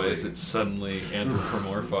 So why is it suddenly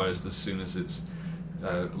anthropomorphized as soon as it's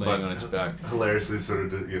laying on its back? Hilariously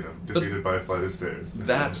sort of, defeated by a flight of stairs.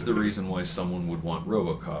 That's the reason why someone would want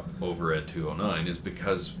RoboCop over Ed 209, is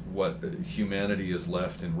because what humanity is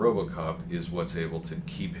left in RoboCop is what's able to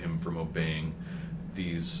keep him from obeying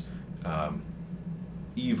these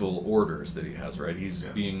evil orders that he has, right? He's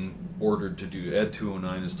being ordered to do, Ed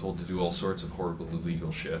 209 is told to do all sorts of horrible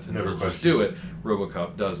illegal shit, and he'll just do it.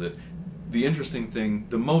 RoboCop does it.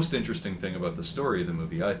 The most interesting thing about the story of the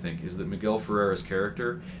movie, I think, is that Miguel Ferrera's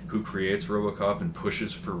character, who creates RoboCop and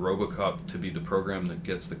pushes for RoboCop to be the program that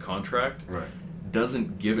gets the contract,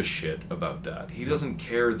 doesn't give a shit about that. He doesn't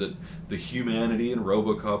care that the humanity in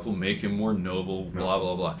RoboCop will make him more noble, blah,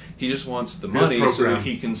 blah, blah. He just wants the money so that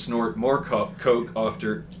he can snort more coke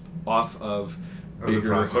off of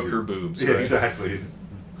bigger hooker boobs. Yeah, right? exactly.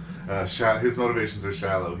 His motivations are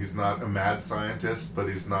shallow. He's not a mad scientist, but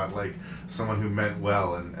he's not like someone who meant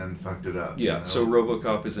well and fucked it up. Yeah, you know? so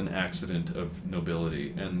RoboCop is an accident of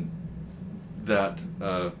nobility, and that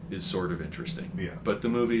is sort of interesting. Yeah. But the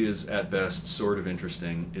movie is, at best, sort of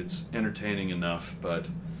interesting. It's entertaining enough, but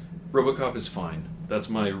RoboCop is fine. That's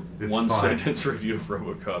my one-sentence review of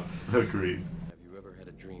RoboCop. Agreed. Have you ever had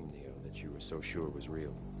a dream, Neo, that you were so sure was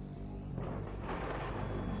real?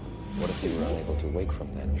 What if you were unable to wake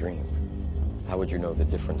from that dream? How would you know the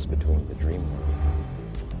difference between the dream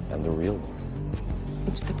world and the real world?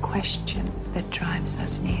 It's the question that drives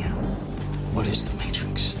us, Neo. What is the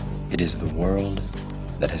Matrix? It is the world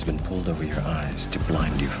that has been pulled over your eyes to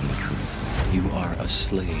blind you from the truth. You are a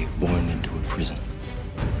slave born into a prison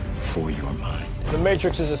for your mind. The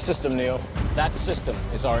Matrix is a system, Neo. That system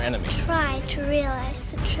is our enemy. Try to realize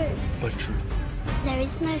the truth. What truth? There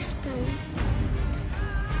is no spoon.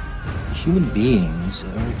 Human beings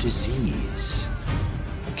are a disease,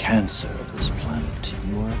 a cancer of this planet.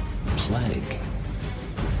 You are a plague,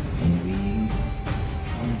 and we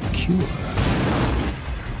are the cure.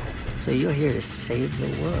 So you're here to save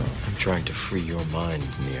the world. I'm trying to free your mind,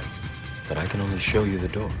 Neo, but I can only show you the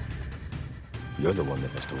door. You're the one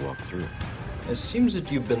that has to walk through. It seems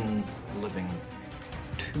that you've been living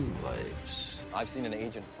two lives. I've seen an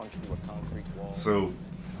agent punch through a concrete wall. So,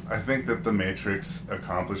 I think that The Matrix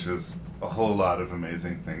accomplishes a whole lot of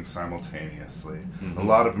amazing things simultaneously. Mm-hmm. A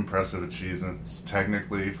lot of impressive achievements,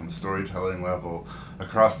 technically, from storytelling level.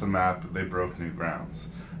 Across the map, they broke new grounds.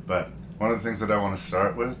 But one of the things that I want to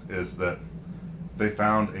start with is that they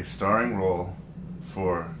found a starring role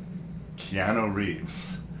for Keanu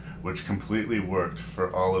Reeves, which completely worked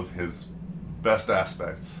for all of his best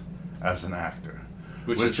aspects as an actor.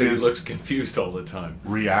 Which is that he looks confused all the time.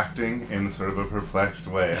 Reacting in sort of a perplexed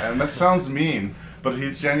way. And that sounds mean, but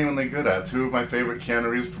he's genuinely good at. Two of my favorite Keanu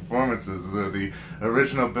Reeves performances are the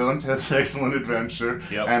original Bill and Ted's Excellent Adventure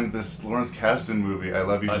and this Lawrence Kasdan movie, I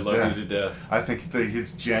Love You to Death. I think that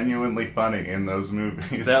he's genuinely funny in those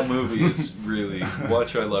movies. That movie is really...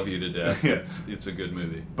 Watch I Love You to Death. Yeah. It's a good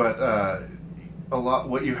movie. But a lot...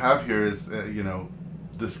 What you have here is,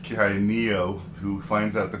 this guy, Neo, who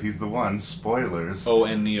finds out that he's the one. Spoilers. Oh,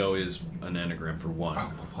 and Neo is an anagram for one.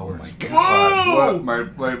 Oh my god. Whoa!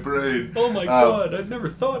 What? My brain. Oh my god, I've never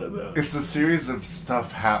thought of that. It's a series of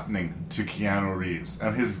stuff happening to Keanu Reeves.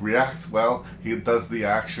 And he reacts well, he does the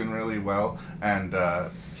action really well, and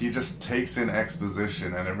he just takes in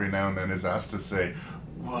exposition and every now and then is asked to say,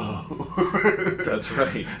 whoa. That's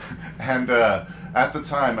right. And at the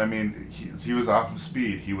time, I mean, he was off of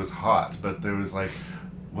speed, he was hot, but there was like,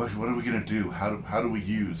 what are we going to do? How do we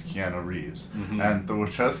use Keanu Reeves? Mm-hmm. And the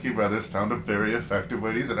Wachowski brothers found a very effective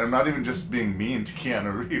way to use it. I'm not even just being mean to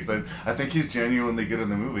Keanu Reeves. I think he's genuinely good in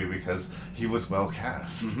the movie because he was well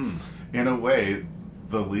cast. Mm-hmm. In a way,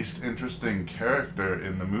 the least interesting character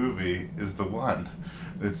in the movie is the one.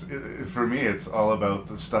 For me, it's all about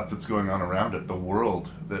the stuff that's going on around it, the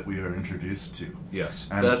world that we are introduced to. Yes,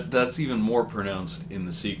 and that's even more pronounced in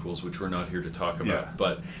the sequels, which we're not here to talk about. Yeah.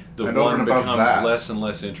 But the and one becomes less and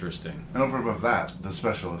less interesting. And over and above that, the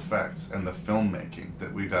special effects and the filmmaking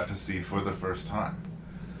that we got to see for the first time.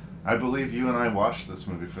 I believe you and I watched this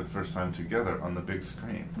movie for the first time together on the big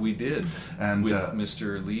screen. We did, and with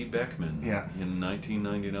Mr. Lee Beckman in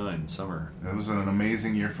 1999 summer. It was an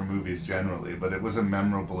amazing year for movies generally, but it was a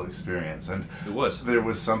memorable experience. And it was. There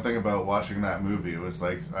was something about watching that movie. It was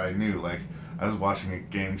like, I knew, like, I was watching a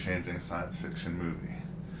game-changing science fiction movie.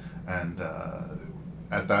 And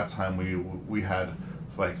at that time, we had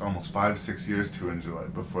like almost 5-6 years to enjoy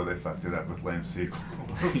before they fucked it up with lame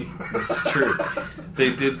sequels. That's true.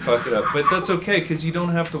 They did fuck it up, but that's okay because you don't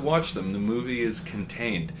have to watch them. The movie is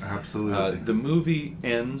contained. Absolutely. The movie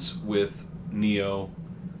ends with Neo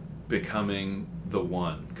becoming the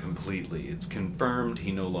one completely. It's confirmed.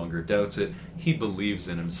 He no longer doubts it. He believes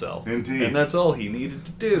in himself. Indeed. And that's all he needed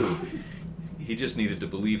to do. He just needed to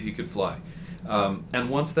believe he could fly. And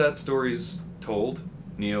once that story's told,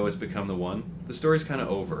 Neo has become the one, the story's kind of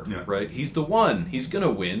over, right? He's the one. He's going to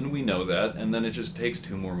win. We know that. And then it just takes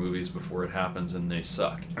 2 more movies before it happens and they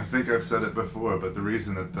suck. I think I've said it before, but the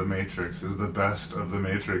reason that The Matrix is the best of the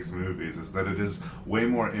Matrix movies is that it is way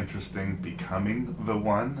more interesting becoming the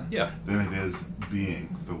one than it is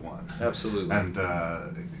being the one. Absolutely. And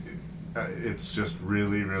it's just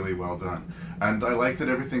really, really well done. And I like that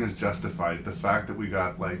everything is justified. The fact that we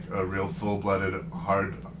got like a real full-blooded,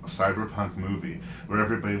 hard cyberpunk movie where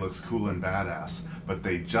everybody looks cool and badass, but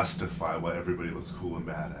they justify why everybody looks cool and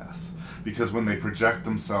badass. Because when they project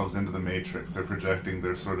themselves into the Matrix, they're projecting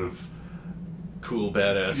their sort of cool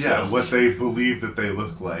badass yeah, selves. what they believe that they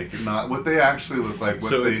look like, not what they actually look like.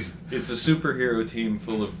 So it's a superhero team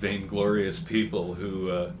full of vainglorious people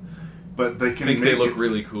who but they can think they look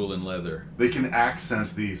really cool in leather. They can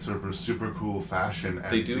accent the sort of super cool fashion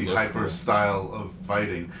and the hyper style of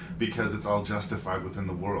fighting because it's all justified within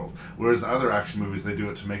the world. Whereas other action movies, they do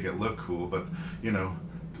it to make it look cool, but, you know,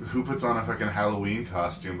 who puts on a fucking Halloween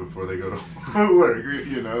costume before they go to work,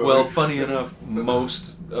 you know? Well, funny enough,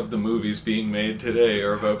 most of the movies being made today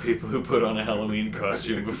are about people who put on a Halloween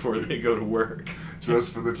costume before they go to work. Dress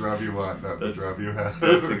for the job you want, not the job you have.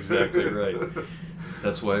 That's exactly right.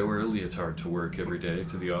 That's why I wear a leotard to work every day,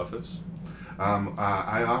 to the office.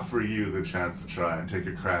 I offer you the chance to try and take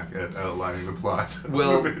a crack at outlining the plot.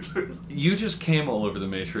 Well, you just came all over the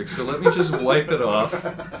Matrix, so let me just wipe it off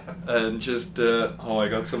and just... I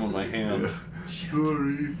got some on my hand.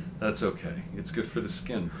 Sorry. That's okay. It's good for the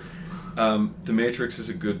skin. The Matrix is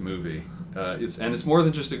a good movie. It's more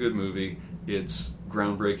than just a good movie. It's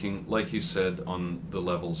groundbreaking, like you said, on the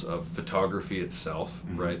levels of photography itself,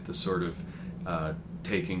 right? The sort of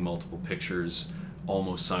taking multiple pictures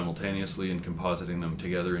almost simultaneously and compositing them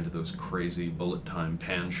together into those crazy bullet time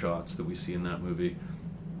pan shots that we see in that movie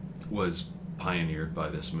was pioneered by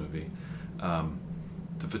this movie.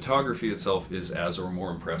 The photography itself is as or more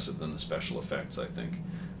impressive than the special effects, I think.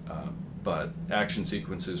 But action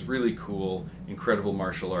sequences, really cool, incredible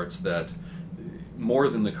martial arts that, more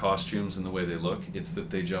than the costumes and the way they look, it's that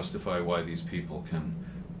they justify why these people can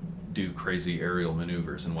do crazy aerial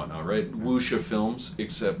maneuvers and whatnot, right? Wuxia films,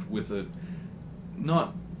 except with a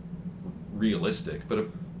not realistic, but a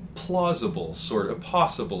plausible sort of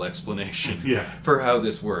possible explanation for how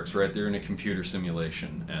this works, right? They're in a computer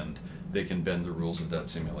simulation and they can bend the rules of that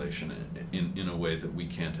simulation in a way that we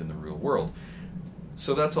can't in the real world.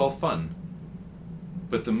 So that's all fun.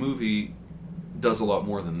 But the movie does a lot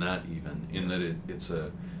more than that, even, in that it's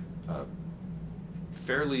a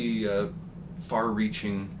fairly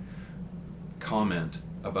far-reaching comment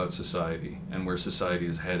about society and where society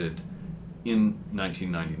is headed in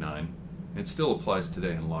 1999. It still applies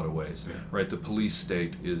today in a lot of ways, right? The police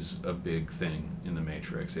state is a big thing in the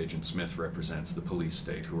Matrix. Agent Smith represents the police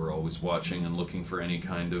state, who are always watching and looking for any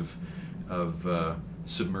kind of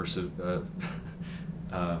submersive,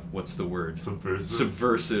 what's the word?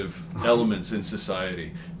 Subversive elements in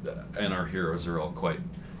society. And our heroes are all quite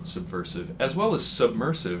subversive, as well as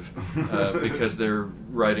submersive, because they're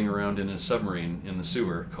riding around in a submarine in the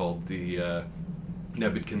sewer called the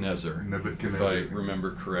Nebuchadnezzar, if I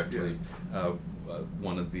remember correctly.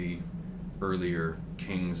 One of the earlier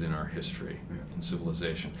kings in our history, in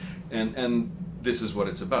civilization. And this is what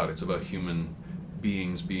it's about. It's about human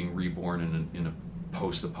beings being reborn in a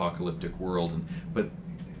post-apocalyptic world. But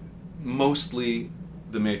mostly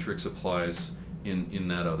the Matrix applies in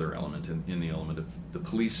that other element, in the element of the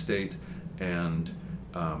police state and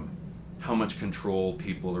how much control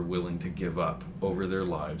people are willing to give up over their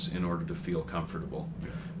lives in order to feel comfortable,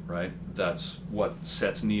 right? That's what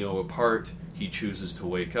sets Neo apart. He chooses to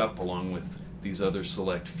wake up along with these other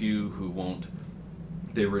select few who won't.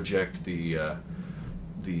 They reject the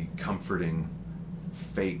comforting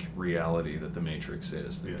fake reality that the Matrix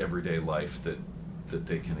is, the everyday life that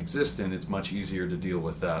they can exist in. It's much easier to deal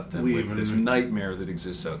with that than with this nightmare that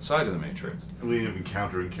exists outside of the Matrix. We end up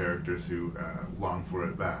encountering characters who long for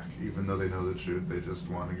it back, even though they know the truth. They just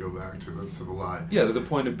want to go back to the lie. Yeah, to the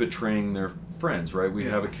point of betraying their friends, right? We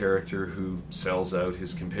have a character who sells out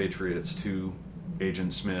his compatriots to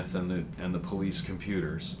Agent Smith and the police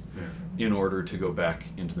computers in order to go back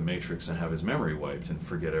into the Matrix and have his memory wiped and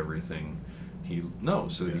forget everything he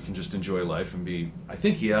knows, so that he can just enjoy life and be... I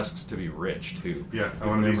think he asks to be rich, too. Yeah, I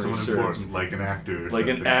want to be someone important, like an actor or like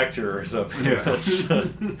something. An actor or something. Yeah. That's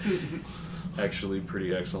actually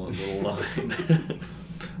pretty excellent little line.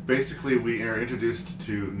 Basically, we are introduced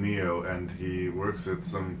to Neo, and he works at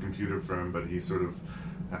some computer firm, but he sort of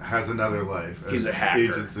has another life. He's a hacker.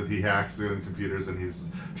 Agent Smith, he hacks in computers, and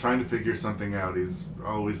he's trying to figure something out. He's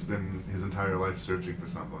always been his entire life searching for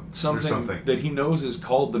something that he knows is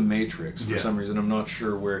called the Matrix for some reason. I'm not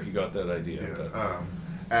sure where he got that idea.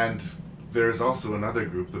 And there's also another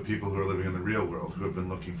group, the people who are living in the real world, who have been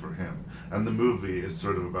looking for him. And the movie is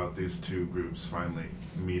sort of about these two groups finally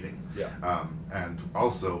meeting. Yeah. And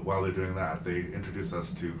also, while they're doing that, they introduce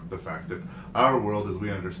us to the fact that our world, as we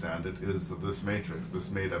understand it, is this matrix, this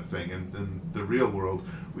made-up thing. And in the real world,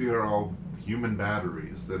 we are all human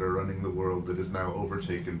batteries that are running the world that is now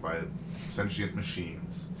overtaken by sentient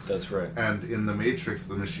machines. That's right. And in the Matrix,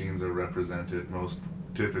 the machines are represented most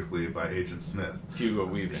typically by Agent Smith. Hugo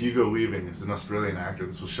Weaving. Hugo Weaving is an Australian actor.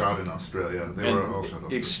 This was shot in Australia. They were all shot in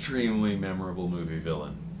Australia. Extremely memorable movie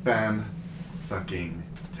villain.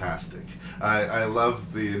 Fan-fucking-tastic. I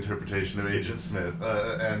love the interpretation of Agent Smith,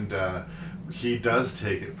 and he does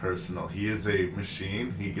take it personal. He is a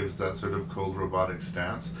machine. He gives that sort of cold robotic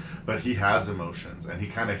stance, but he has emotions, and he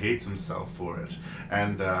kind of hates himself for it.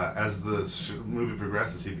 And as the movie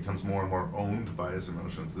progresses, he becomes more and more owned by his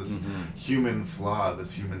emotions. This human flaw,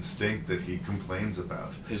 this human stink that he complains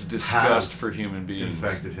about, his disgust for human beings,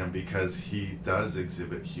 infected him because he does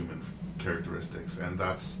exhibit human characteristics, and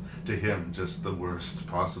that's to him just the worst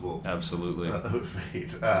possible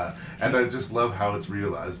fate. And I just love how it's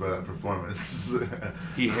realized by that performance.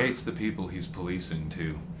 He hates the people he's policing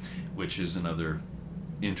too, which is another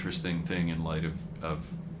interesting thing in light of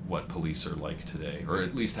what police are like today, or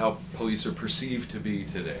at least how police are perceived to be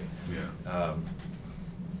today. Yeah.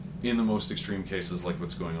 In the most extreme cases, like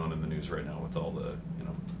what's going on in the news right now with all the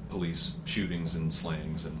police shootings and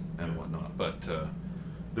slayings and whatnot, but.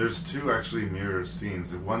 There's two actually mirror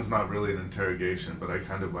scenes. One's not really an interrogation, but I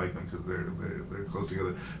kind of like them because they're close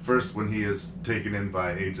together. First, when he is taken in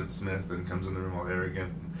by Agent Smith and comes in the room all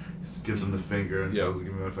arrogant, he gives him the finger and tells him,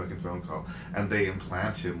 "Give me my fucking phone call." And they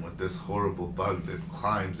implant him with this horrible bug that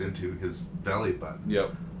climbs into his belly button.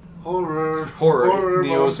 Yep. Horror.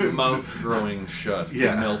 Neo's mouth growing shut,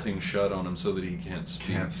 melting shut on him so that he can't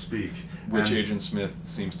speak. Which and Agent Smith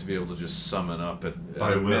seems to be able to just summon up at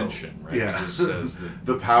a mention, right? Yeah. He just says that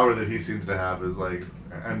the power that he seems to have is like,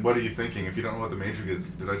 and what are you thinking? If you don't know what the Matrix is,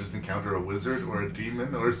 did I just encounter a wizard or a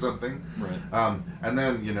demon or something? Right. And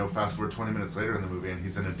then, fast forward 20 minutes later in the movie, and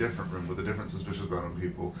he's in a different room with a different suspicious bunch of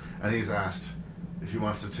people, and he's asked if he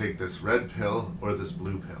wants to take this red pill or this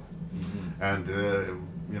blue pill. Mm-hmm. And,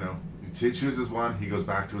 he chooses one, he goes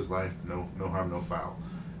back to his life, no harm, no foul.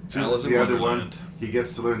 Chooses the other one, he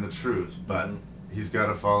gets to learn the truth, but he's got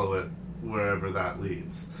to follow it wherever that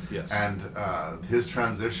leads. Yes. And his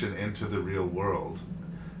transition into the real world,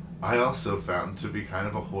 I also found to be kind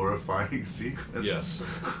of a horrifying sequence. Yes.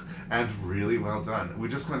 And really well done. We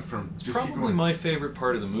just went from... Probably my favorite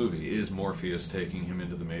part of the movie is Morpheus taking him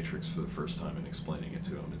into the Matrix for the first time and explaining it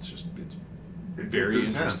to him. It's very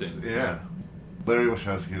interesting. Yeah. Larry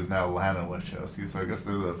Wachowski is now Lana Wachowski, so I guess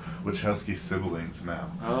they're the Wachowski siblings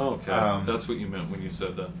now. Oh, okay. That's what you meant when you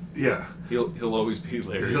said that. Yeah. He'll always be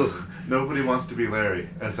Larry. Nobody wants to be Larry,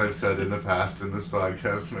 as I've said in the past in this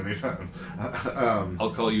podcast many times. I'll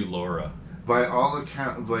call you Laura. By all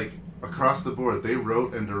accounts, across the board, they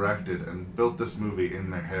wrote and directed and built this movie in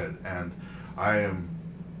their head, and I am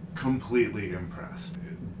completely impressed.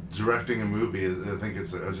 Directing a movie, I think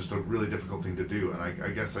it's just a really difficult thing to do, and I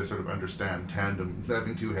guess I sort of understand tandem,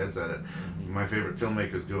 having two heads at it. Mm-hmm. My favorite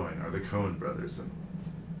filmmakers going are the Coen brothers, and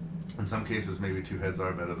in some cases maybe two heads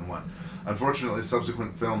are better than one. Unfortunately,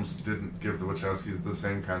 subsequent films didn't give the Wachowskis the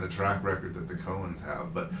same kind of track record that the Coens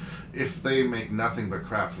have, but if they make nothing but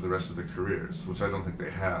crap for the rest of their careers, which I don't think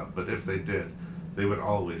they have, but if they did, they would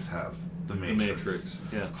always have The Matrix.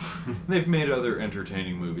 Yeah. They've made other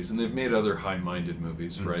entertaining movies, and they've made other high-minded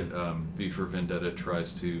movies, Mm-hmm. right? V for Vendetta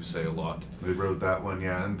tries to say a lot. They wrote that one,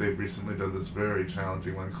 yeah, and they've recently done this very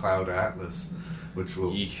challenging one, Cloud Atlas, which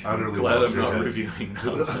will utterly... Glad I'm not reviewing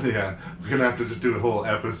that. Yeah, we're going to have to just do a whole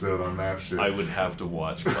episode on that shit. I would have to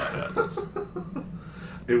watch Cloud Atlas.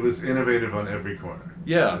 It was innovative on every corner.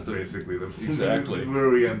 Yeah. That's basically exactly where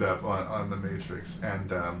we end up on The Matrix.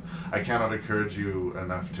 And I cannot encourage you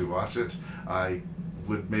enough to watch it. I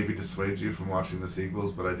would maybe dissuade you from watching the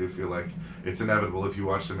sequels, but I do feel like it's inevitable. If you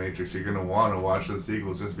watch The Matrix, you're going to want to watch the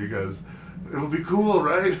sequels just because it'll be cool,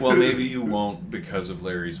 right? Well, maybe you won't because of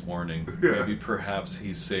Larry's warning. Yeah. Maybe perhaps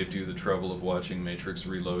he's saved you the trouble of watching Matrix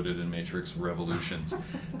Reloaded and Matrix Revolutions.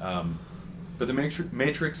 But The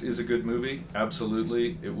Matrix is a good movie,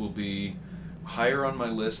 absolutely. It will be higher on my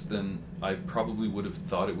list than I probably would have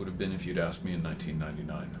thought it would have been if you'd asked me in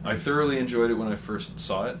 1999. I thoroughly enjoyed it when I first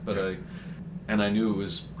saw it, but I knew it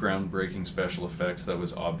was groundbreaking special effects. That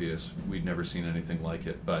was obvious. We'd never seen anything like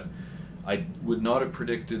it, but I would not have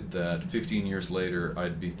predicted that 15 years later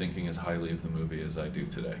I'd be thinking as highly of the movie as I do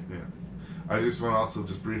today. Yeah. I just want to also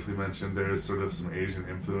just briefly mention there is sort of some Asian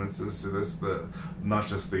influences to this. Not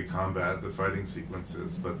just the combat, the fighting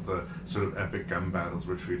sequences, but the sort of epic gun battles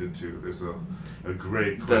were treated too. There's a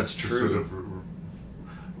great quest to sort of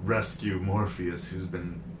rescue Morpheus, who's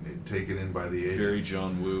been taken in by the agents. Very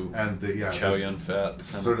John Woo. And Chow Yun-fat.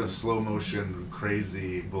 Sort of slow motion,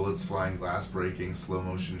 crazy bullets flying, glass breaking, slow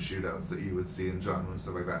motion shootouts that you would see in John Woo and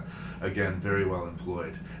stuff like that. Again, very well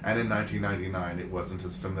employed. And in 1999, it wasn't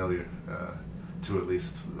as familiar to at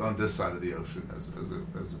least on this side of the ocean as it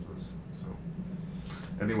was. So,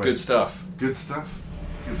 anyway, good stuff. Good stuff.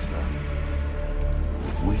 Good stuff.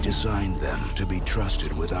 We designed them to be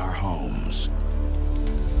trusted with our homes,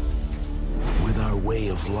 with our way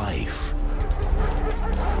of life,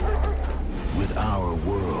 with our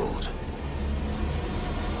world.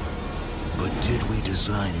 But did we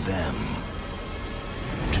design them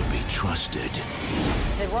to be trusted?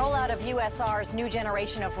 The rollout of USR's new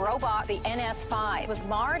generation of robot, the NS-5, was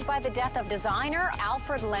marred by the death of designer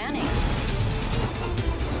Alfred Lanning.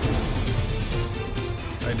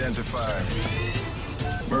 Identify.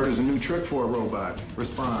 Murder's a new trick for a robot.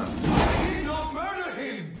 Respond.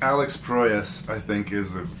 Alex Proyas, I think,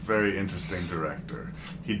 is a very interesting director.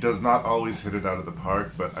 He does not always hit it out of the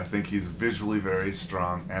park, but I think he's visually very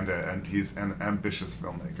strong, and he's an ambitious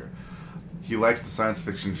filmmaker. He likes the science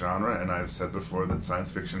fiction genre, and I've said before that science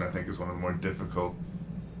fiction, I think, is one of the more difficult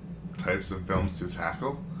types of films to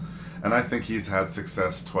tackle. And I think he's had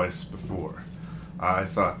success twice before. I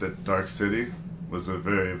thought that Dark City was a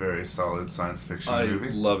very, very solid science fiction movie.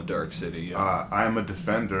 I love Dark City, yeah. I am a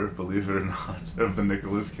defender, believe it or not, of the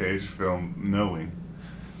Nicolas Cage film Knowing.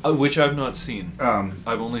 Which I've not seen.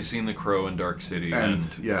 I've only seen The Crow and Dark City. And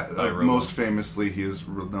most famously, he is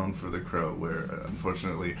known for The Crow, where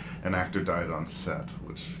unfortunately an actor died on set,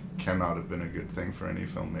 which cannot have been a good thing for any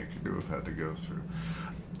filmmaker to have had to go through.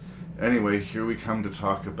 Anyway, here we come to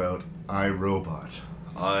talk about I, Robot.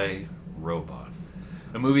 I, Robot.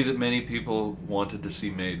 A movie that many people wanted to see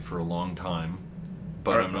made for a long time,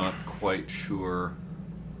 but I'm not quite sure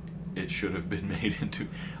it should have been made into...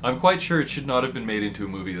 I'm quite sure it should not have been made into a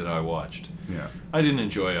movie that I watched. Yeah. I didn't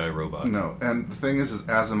enjoy I, Robot. No, and the thing is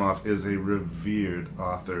Asimov is a revered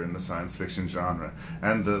author in the science fiction genre,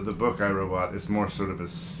 and the book I, Robot is more sort of a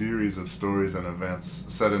series of stories and events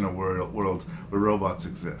set in a world where robots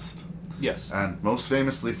exist. Yes. And most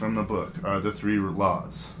famously from the book are the 3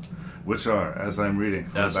 laws, which are, as I'm reading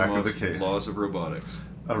from the back of the case... Laws of Robotics.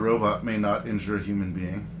 A robot may not injure a human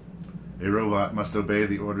being. A robot must obey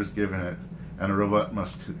the orders given it, and a robot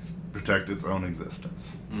must protect its own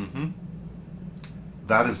existence. Mm-hmm.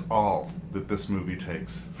 That is all that this movie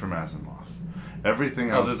takes from Asimov.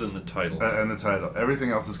 Everything else... Other than the title. And the title.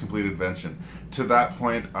 Everything else is complete invention. To that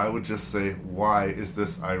point, I would just say, why is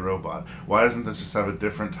this iRobot? Why doesn't this just have a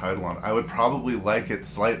different title on it? I would probably like it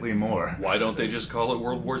slightly more. Why don't they just call it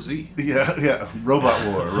World War Z? Yeah. Robot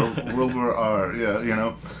War. World War R. Yeah, you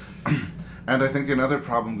know... And I think another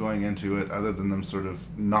problem going into it, other than them sort of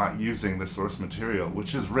not using the source material,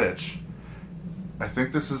 which is rich, I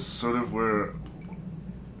think this is sort of where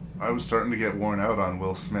I was starting to get worn out on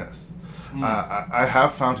Will Smith. I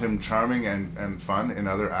have found him charming and fun in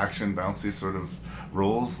other action, bouncy sort of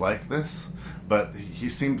roles like this, but he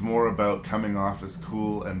seemed more about coming off as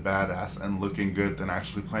cool and badass and looking good than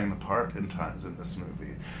actually playing the part in times in this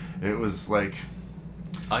movie. It was like...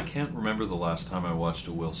 I can't remember the last time I watched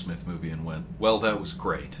a Will Smith movie and went, well, that was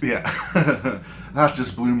great. Yeah. That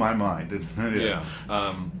just blew my mind. Yeah.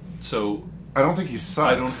 So... I don't think he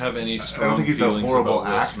sucks. I don't have any strong feelings about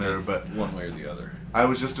Will Smith, but one way or the other. I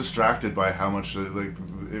was just distracted by how much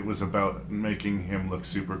it was about making him look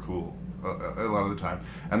super cool a lot of the time.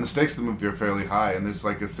 And the stakes of the movie are fairly high, and there's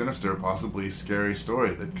like a sinister, possibly scary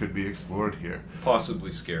story that could be explored here.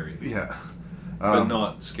 Possibly scary. Yeah. But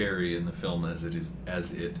not scary in the film as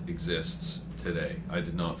it exists today. I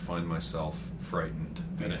did not find myself frightened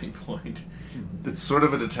at any point. It's sort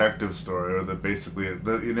of a detective story, or that basically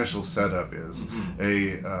the initial setup is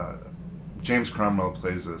James Cromwell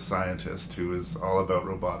plays a scientist who is all about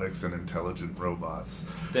robotics and intelligent robots.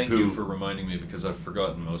 Thank you for reminding me, because I've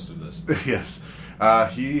forgotten most of this. Yes.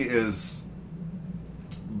 He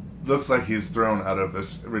looks like he's thrown out of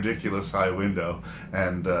this ridiculous high window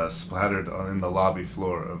and splattered in the lobby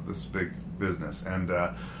floor of this big business. And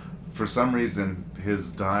for some reason,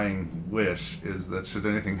 his dying wish is that should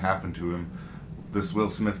anything happen to him, this Will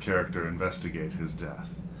Smith character investigate his death.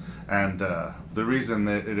 And the reason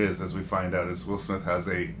that it is, as we find out, is Will Smith has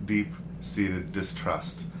a deep-seated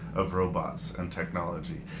distrust of robots and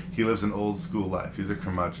technology. He lives an old school life. He's a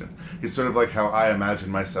curmudgeon. He's sort of like how I imagine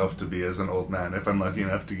myself to be as an old man, if I'm lucky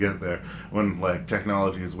enough to get there, when like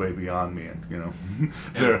technology is way beyond me, and you know,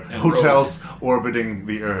 there are hotels orbiting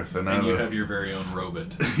the Earth, and you have your very own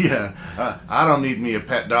robot. Yeah, I don't need me a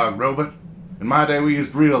pet dog robot. In my day, we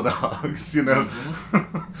used real dogs. You know,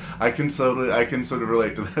 I can sort of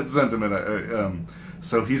relate to that sentiment.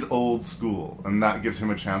 So he's old school, and that gives him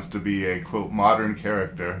a chance to be a, quote, modern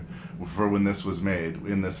character for when this was made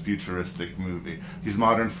in this futuristic movie. He's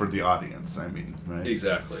modern for the audience, I mean, right?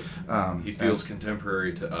 Exactly. He feels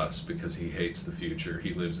contemporary to us because he hates the future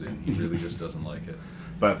he lives in. He really just doesn't like it.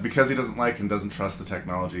 But because he doesn't like and doesn't trust the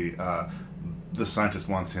technology, the scientist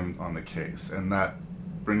wants him on the case, and that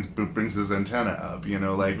brings his antenna up, you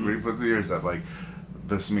know, like, he puts his ears up, like,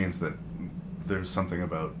 this means that there's something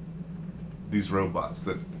about these robots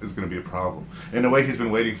that is going to be a problem. In a way, he's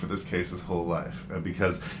been waiting for this case his whole life,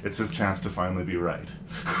 because it's his chance to finally be right.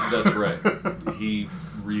 That's right. He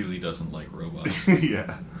really doesn't like robots.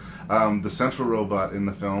 Yeah. The central robot in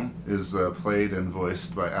the film is played and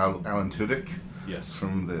voiced by Alan Tudyk. Yes.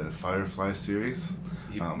 From the Firefly series.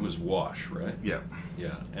 He was Wash, right? Yeah.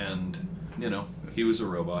 Yeah, and, you know, he was a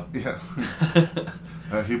robot. Yeah.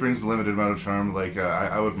 He brings a limited amount of charm. Like,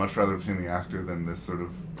 I would much rather have seen the actor than this sort of...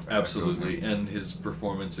 Absolutely, and his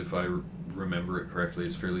performance, if I remember it correctly,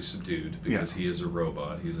 is fairly subdued because he is a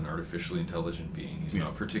robot. He's an artificially intelligent being. He's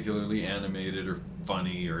not particularly animated or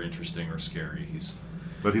funny or interesting or scary. He's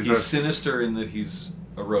sinister in that he's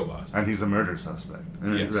a robot. And he's a murder suspect.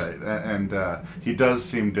 Yes. Right, and he does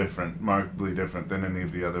seem different, markedly different than any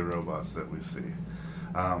of the other robots that we see.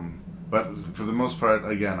 But for the most part,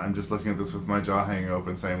 again, I'm just looking at this with my jaw hanging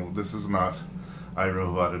open saying, well, this is not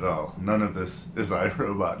iRobot at all. None of this is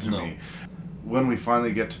iRobot to me. When we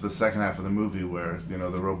finally get to the second half of the movie where, you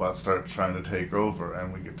know, the robots start trying to take over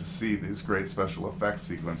and we get to see these great special effects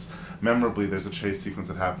sequence, memorably there's a chase sequence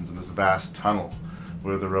that happens in this vast tunnel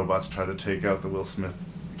where the robots try to take out the Will Smith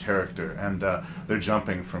character, and they're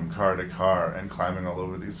jumping from car to car and climbing all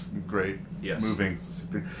over these great moving...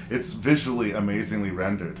 It's visually amazingly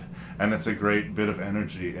rendered, and it's a great bit of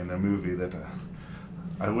energy in a movie that...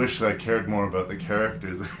 I wish I cared more about the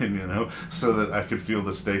characters, you know, so that I could feel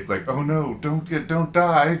the stakes. Like, oh no, don't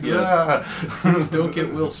die! Yeah, please don't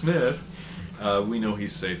get Will Smith. We know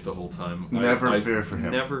he's safe the whole time. Never fear for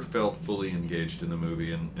him. Never felt fully engaged in the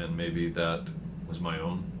movie, and maybe that was my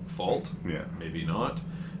own fault. Yeah, maybe not.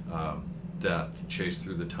 That chase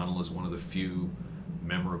through the tunnel is one of the few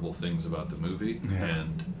memorable things about the movie,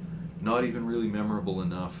 and not even really memorable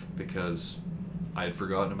enough because I had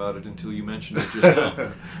forgotten about it until you mentioned it just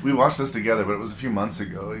now. We watched this together, but it was a few months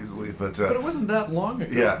ago, easily. But it wasn't that long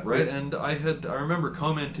ago, yeah, right? And I remember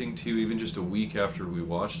commenting to you even just a week after we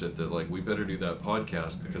watched it that, like, we better do that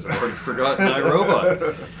podcast because I've already forgotten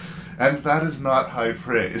iRobot. And that is not high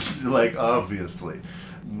praise, like, obviously.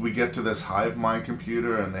 We get to this hive mind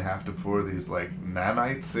computer and they have to pour these, like,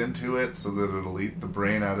 nanites into it so that it'll eat the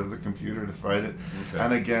brain out of the computer to fight it. Okay.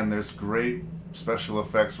 And again, there's great special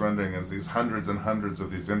effects rendering as these hundreds and hundreds of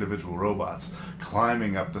these individual robots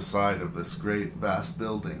climbing up the side of this great vast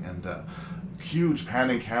building, and huge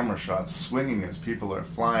panning camera shots swinging as people are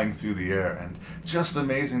flying through the air, and just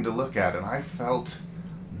amazing to look at. And I felt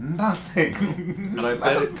nothing. And I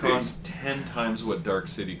bet it cost 10 times what Dark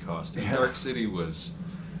City cost. And Dark City was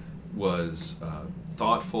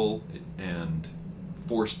thoughtful and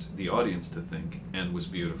forced the audience to think, and was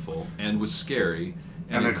beautiful, and was scary.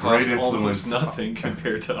 And it cost almost nothing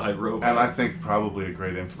compared to iRobot. And I think probably a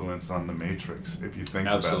great influence on The Matrix, if you think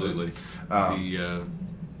Absolutely. about it.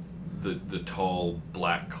 The tall,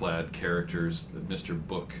 black-clad characters, Mr.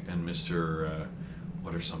 Book and Mr.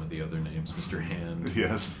 What are some of the other names? Mr. Hand.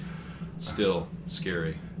 Yes. Still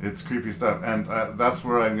scary. It's creepy stuff. And that's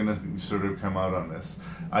where I'm going to sort of come out on this.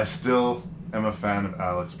 I still am a fan of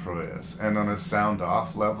Alex Proyas, and on a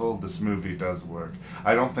sound-off level, this movie does work.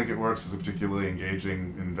 I don't think it works as a particularly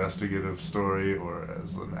engaging investigative story or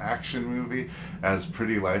as an action movie, as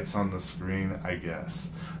pretty lights on the screen, I guess.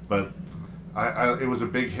 But it was a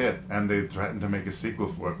big hit, and they threatened to make a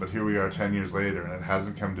sequel for it, but here we are 10 years later, and it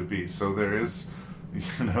hasn't come to be. So there is,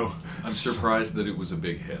 you know... I'm surprised that it was a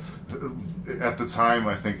big hit. At the time,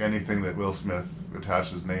 I think anything that Will Smith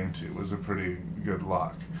attached his name to was a pretty good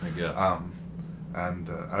lock. I guess. And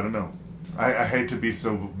I don't know. I hate to be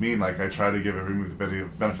so mean, like I try to give every movie the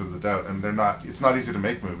benefit of the doubt, and it's not easy to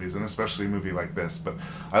make movies, and especially a movie like this, but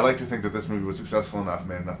I like to think that this movie was successful enough,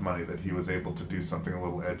 made enough money, that he was able to do something a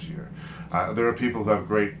little edgier. There are people who have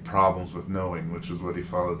great problems with knowing, which is what he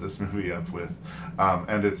followed this movie up with,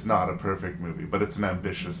 and it's not a perfect movie, but it's an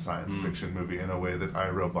ambitious science fiction movie in a way that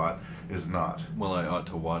iRobot is not. Well, I ought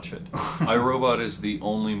to watch it. iRobot is the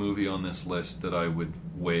only movie on this list that I would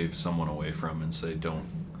wave someone away from and say, don't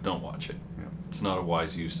watch it. Yeah. It's not a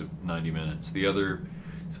wise use of 90 minutes. The other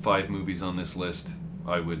 5 movies on this list,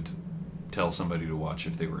 I would tell somebody to watch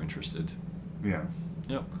if they were interested. Yeah.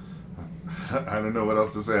 Yep. I don't know what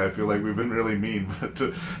else to say. I feel like we've been really mean, but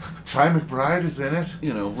Chi McBride is in it.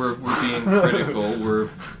 You know, we're being critical.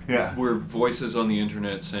 We're voices on the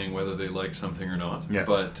internet saying whether they like something or not. Yeah.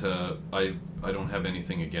 But I don't have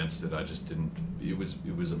anything against it. I just didn't. It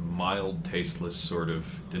was a mild, tasteless sort of.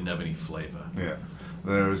 Didn't have any flavor. Yeah.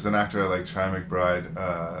 There's an actor like Chi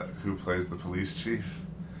McBride who plays the police chief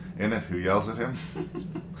in it, who yells at him.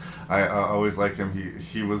 I always like him.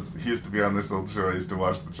 He used to be on this old show. I used to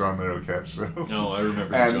watch the John Larroquette show. Oh, I remember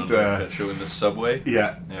the John Larroquette show in the subway.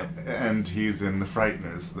 Yeah. Yep. And he's in The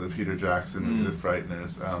Frighteners, the Peter Jackson movie, The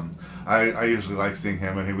Frighteners. I usually like seeing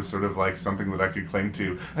him, and he was sort of like something that I could cling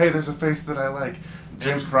to. Hey, there's a face that I like.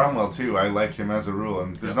 James Cromwell, too. I like him as a rule,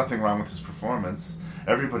 and there's nothing wrong with his performance.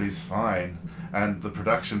 Everybody's fine. And the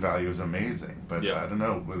production value is amazing, but I don't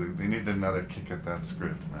know. They need another kick at that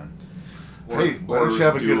script, man. Hey, why don't you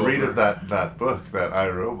have a good read of that book, that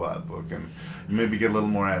iRobot book, and maybe get a little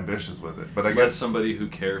more ambitious with it? But I guess somebody who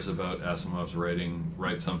cares about Asimov's writing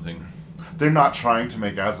write something. They're not trying to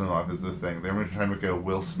make Asimov is the thing. They're trying to make a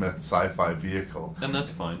Will Smith sci-fi vehicle, and that's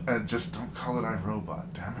fine. And just don't call it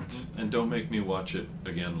iRobot, damn it. And don't make me watch it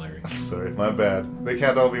again, Larry. Sorry, my bad. They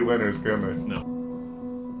can't all be winners, can they? No.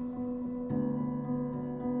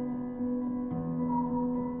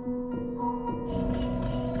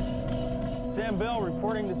 Sam Bell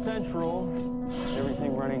reporting to Central.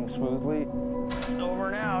 Everything running smoothly. Over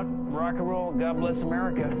and out. Rock and roll. God bless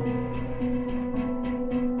America.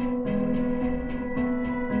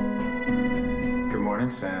 Good morning,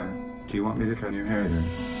 Sam. Do you want me to cut your hair then?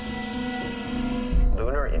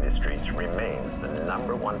 Lunar Industries remains the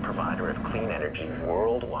 #1 provider of clean energy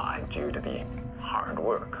worldwide due to the hard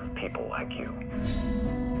work of people like you.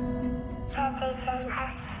 But they don't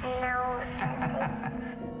us know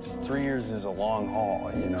something. 3 years is a long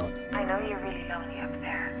haul, you know. I know you're really lonely up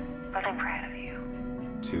there, but I'm proud of you.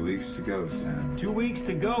 2 weeks to go, Sam. 2 weeks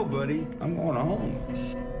to go, buddy. I'm going home.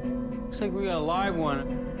 Looks like we got a live one.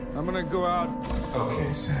 I'm gonna go out.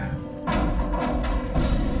 Okay, Sam.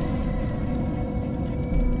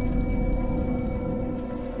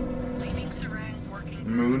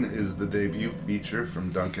 Moon is the debut feature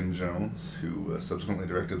from Duncan Jones, who subsequently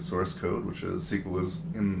directed Source Code, which a sequel is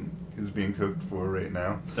being cooked for right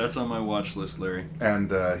now. That's on my watch list, Larry.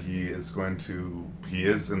 And he is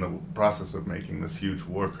in the process of making this huge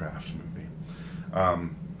Warcraft movie.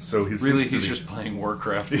 So he's just playing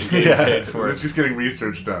Warcraft and getting paid for it. He's just getting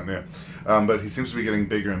research done, yeah. But he seems to be getting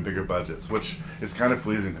bigger and bigger budgets, which is kind of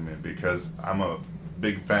pleasing to me because I'm a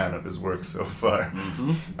big fan of his work so far.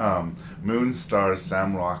 Mm-hmm. Moon stars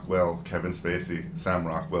Sam Rockwell, Kevin Spacey, Sam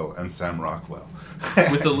Rockwell, and Sam Rockwell.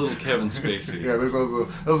 With a little Kevin Spacey. Yeah, there's also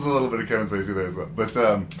a little bit of Kevin Spacey there as well. But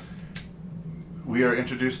we are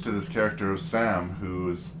introduced to this character of Sam, who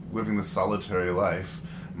is living this solitary life,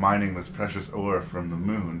 mining this precious ore from the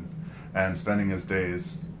moon, and spending his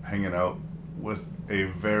days hanging out with a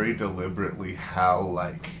very deliberately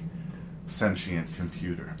HAL-like sentient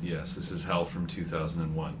computer. Yes, this is HAL from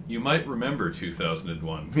 2001. You might remember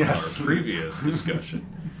 2001 from Yes. our previous discussion.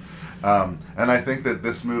 And I think that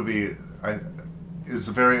this movie is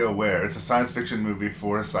very aware. It's a science fiction movie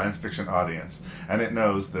for a science fiction audience, and it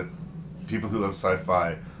knows that people who love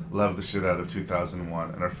sci-fi love the shit out of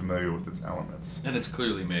 2001 and are familiar with its elements. And it's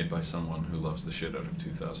clearly made by someone who loves the shit out of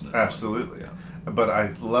 2001. Absolutely. Yeah. But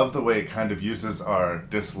I love the way it kind of uses our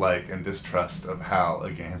dislike and distrust of HAL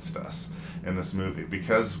against us in this movie.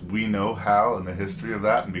 Because we know HAL and the history of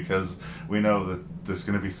that, and because we know that there's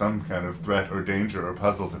going to be some kind of threat or danger or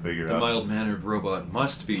puzzle to figure out. The mild-mannered robot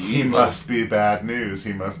must be evil. He must be bad news.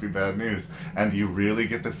 He must be bad news. And you really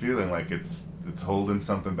get the feeling like it's holding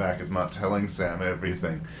something back. It's not telling Sam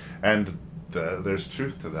everything. And there's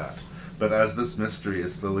truth to that. But as this mystery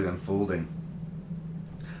is slowly unfolding,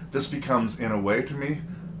 this becomes, in a way to me,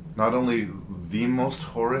 not only the most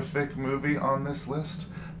horrific movie on this list,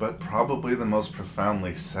 but probably the most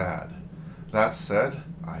profoundly sad. That said,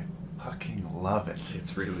 I fucking love it.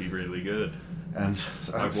 It's really, really good. And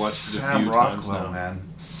I've watched it a Sam few times Rockwell, now.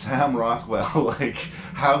 man. Sam Rockwell, like,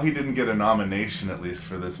 how he didn't get a nomination at least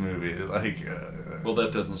for this movie. Like, well,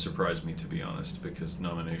 that doesn't surprise me, to be honest, because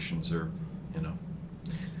nominations are, you know,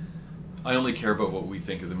 I only care about what we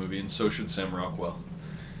think of the movie, and so should Sam Rockwell.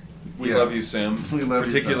 We love you, Sam. We love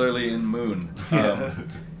you, Sam. Particularly in Moon. Yeah.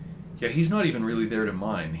 Yeah, he's not even really there to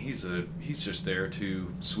mine. He's just there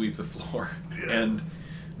to sweep the floor and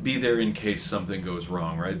be there in case something goes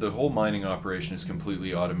wrong, right? The whole mining operation is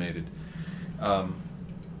completely automated. The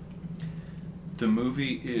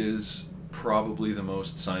movie is probably the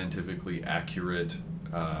most scientifically accurate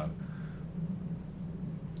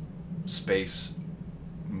space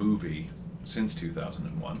movie since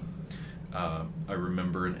 2001. I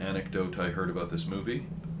remember an anecdote I heard about this movie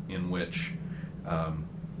in which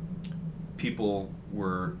people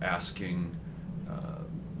were asking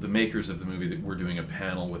the makers of the movie that were doing a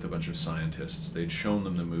panel with a bunch of scientists. They'd shown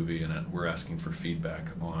them the movie and were asking for feedback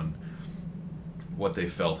on what they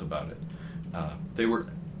felt about it.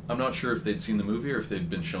 I'm not sure if they'd seen the movie or if they'd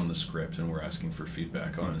been shown the script and were asking for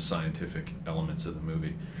feedback on the scientific elements of the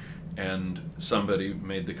movie. And somebody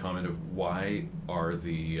made the comment of, why are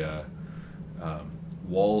the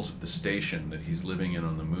walls of the station that he's living in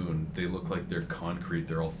on the moon, they look like they're concrete,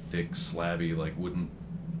 they're all thick, slabby, like wouldn't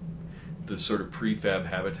the sort of prefab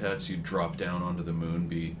habitats you drop down onto the moon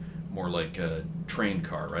be more like a train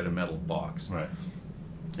car, right? A metal box. Right.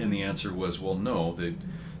 And the answer was, well, no,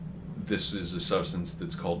 this is a substance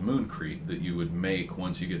that's called mooncrete that you would make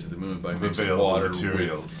once you get to the moon by With mixing available water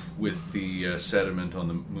materials. with the sediment on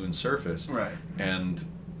the moon's surface. Right. And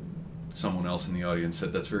someone else in the audience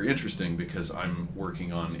said, that's very interesting because I'm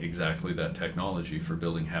working on exactly that technology for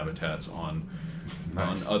building habitats on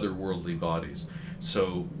otherworldly bodies.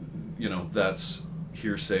 So, you know, that's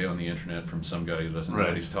hearsay on the internet from some guy who doesn't know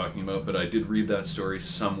what he's talking about, but I did read that story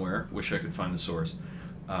somewhere. Wish I could find the source.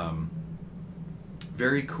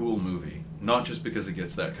 Very cool movie, not just because it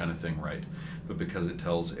gets that kind of thing right, but because it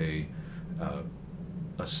tells a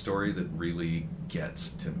story that really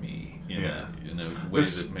gets to me in a way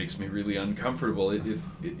that makes me really uncomfortable.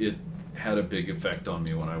 It had a big effect on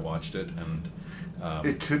me when I watched it, and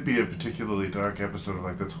it could be a particularly dark episode of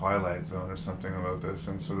like The Twilight Zone or something about this,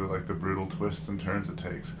 and sort of like the brutal twists and turns it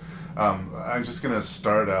takes. I'm just going to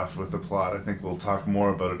start off with the plot. I think we'll talk more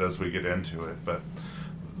about it as we get into it, but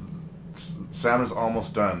Sam is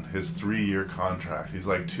almost done his 3-year contract. He's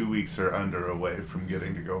like 2 weeks or under away from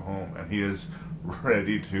getting to go home, and he is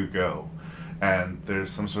ready to go. And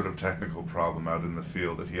there's some sort of technical problem out in the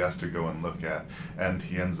field that he has to go and look at, and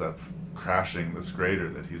he ends up crashing this grader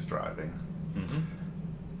that he's driving. Mm-hmm.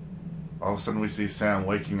 All of a sudden we see Sam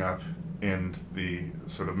waking up in the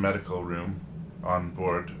sort of medical room on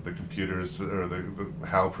board the computers, or the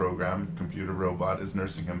HAL program, computer robot, is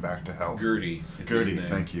nursing him back to health. Gertie. Gertie,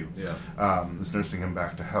 thank you. Yeah. Is nursing him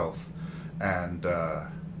back to health. And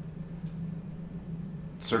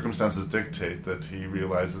circumstances dictate that he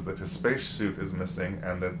realizes that his spacesuit is missing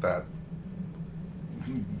and that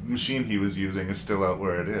machine he was using is still out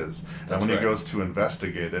where it is. That's and when right. he goes to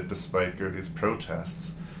investigate it, despite Gertie's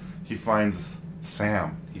protests, he finds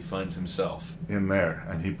Sam. He finds himself in there,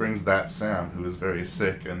 and he brings that Sam, who is very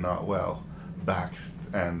sick and not well, back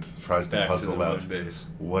and tries to puzzle out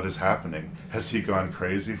what is happening. Has he gone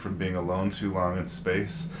crazy from being alone too long in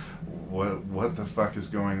space? What the fuck is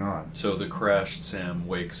going on? So the crashed Sam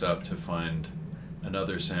wakes up to find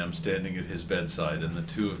another Sam standing at his bedside, and the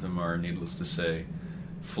two of them are, needless to say,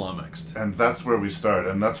 flummoxed. And that's where we start,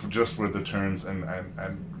 and that's just where the turns and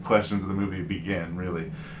questions of the movie begin,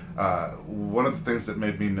 really. One of the things that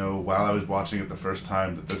made me know while I was watching it the first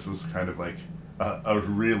time that this was kind of like a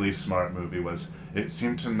really smart movie was it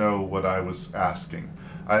seemed to know what I was asking.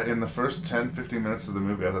 In the first 10-15 minutes of the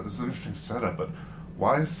movie, I thought, this is an interesting setup, but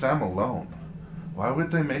why is Sam alone? Why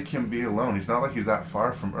would they make him be alone? He's not like he's that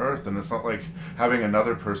far from Earth, and it's not like having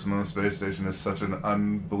another person on the space station is such an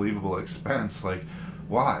unbelievable expense. Like,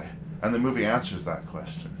 why? And the movie answers that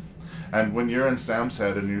question. And when you're in Sam's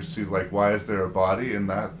head and she's like, why is there a body in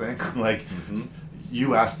that thing? Like,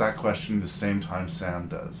 you ask that question the same time Sam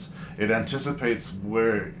does. It anticipates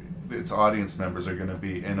where its audience members are going to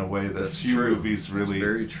be in a way that few movies really,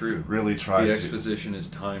 very true. Really try to. The exposition is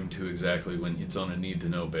timed to exactly when it's on a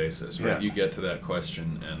need-to-know basis, right? Yeah. You get to that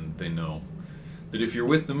question and they know that if you're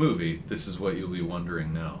with the movie, this is what you'll be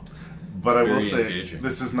wondering now. But I will Very say, engaging.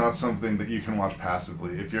 this is not something that you can watch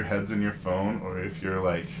passively. If your head's in your phone, or if you're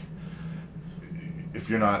like, if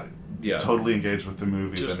you're not totally engaged with the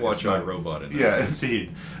movie, Just then watch it's not, iRobot in that Yeah, case.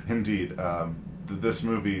 indeed. This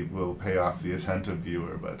movie will pay off the attentive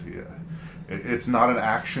viewer, but It's not an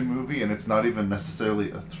action movie, and it's not even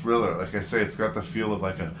necessarily a thriller. Like I say, it's got the feel of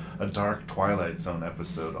like a dark Twilight Zone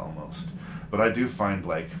episode almost. But I do find,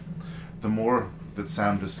 like, the more that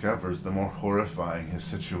Sam discovers, the more horrifying his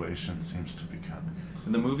situation seems to become.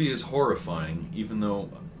 And the movie is horrifying, even though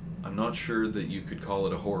I'm not sure that you could call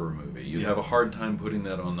it a horror movie. You'd have a hard time putting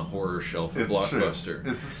that on the horror shelf of Blockbuster.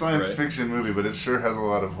 True. It's a science fiction movie, but it sure has a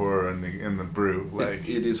lot of horror in the brew. Like,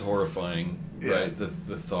 it is horrifying, right? The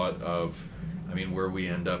thought of, I mean, where we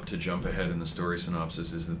end up, to jump ahead in the story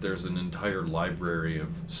synopsis, is that there's an entire library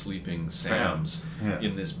of sleeping Sams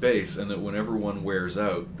in this base, and that whenever one wears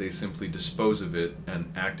out, they simply dispose of it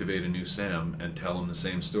and activate a new Sam and tell him the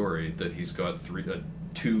same story, that he's got a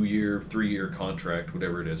 2-year, 3-year contract,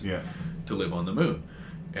 whatever it is, to live on the moon.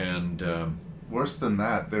 And worse than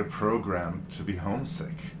that, they're programmed to be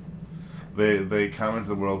homesick. They come into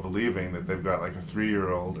the world believing that they've got like a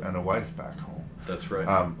 3-year-old and a wife back home. That's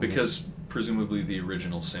right. Because presumably the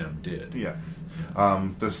original Sam did. Yeah.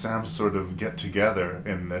 The Sams sort of get together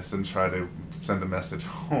in this and try to send a message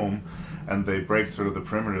home, and they break sort of the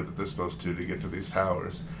perimeter that they're supposed to get to these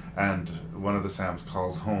towers. And one of the Sams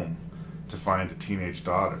calls home to find a teenage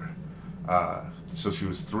daughter. So she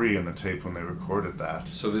was 3 in the tape when they recorded that.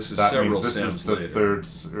 So this is that several means Sams the later. Third,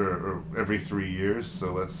 or every 3 years.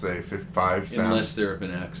 So let's say 5 Sams. Unless there have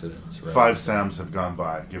been accidents, right? 5 Sams have gone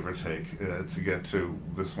by, give or take, to get to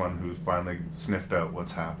this one who finally sniffed out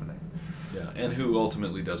what's happening. Yeah, and who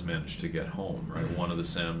ultimately does manage to get home, right? One of the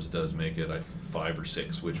Sams does make it, 5 or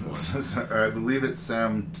 6, which one? I believe it's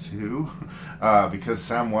Sam 2, because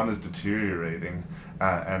Sam 1 is deteriorating,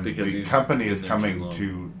 and because the company is been there coming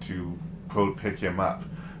too to quote pick him up,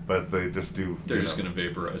 but they just do. They're just going to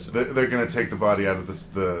vaporize it. They're going to take the body out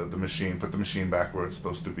of the machine, put the machine back where it's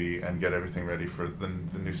supposed to be, and get everything ready for the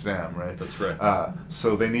new Sam, right? That's right.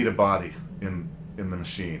 So they need a body in the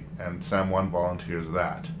machine, and Sam 1 volunteers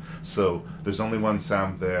that. So there's only one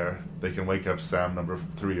Sam there. They can wake up Sam number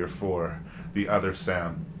 3 or 4. The other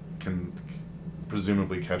Sam can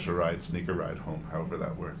presumably catch a ride, sneak a ride home, however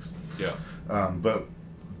that works. Yeah. But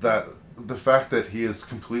the fact that he is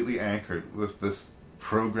completely anchored with this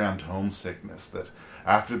programmed homesickness, that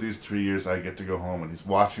after these 3 years I get to go home, and he's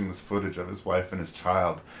watching this footage of his wife and his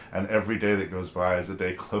child, and every day that goes by is a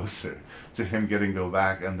day closer to him getting to go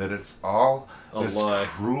back, and that it's all this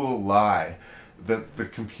cruel lie that the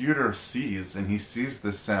computer sees, and he sees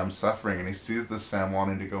this Sam suffering, and he sees this Sam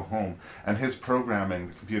wanting to go home, and his programming,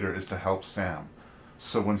 the computer, is to help Sam.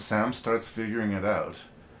 So when Sam starts figuring it out,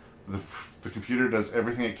 the computer does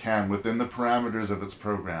everything it can within the parameters of its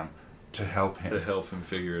program to help him. To help him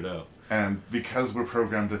figure it out. And because we're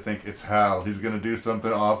programmed to think it's Hal, he's going to do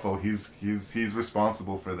something awful, he's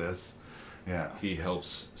responsible for this. Yeah. He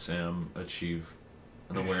helps Sam achieve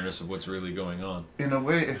an awareness of what's really going on. In a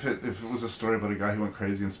way, if it was a story about a guy who went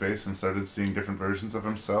crazy in space and started seeing different versions of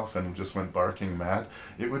himself and just went barking mad,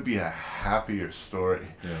 it would be a happier story.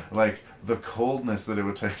 Yeah. Like, the coldness that it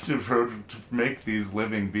would take to make these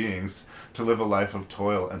living beings to live a life of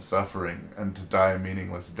toil and suffering and to die a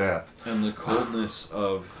meaningless death. And the coldness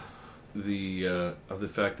of the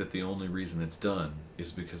fact that the only reason it's done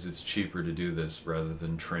is because it's cheaper to do this rather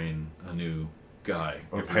than train a new guy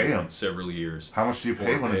Or pay him several years. How much do you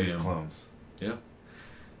pay one of these clones? Yeah,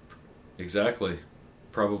 exactly.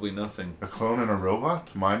 Probably nothing. A clone and a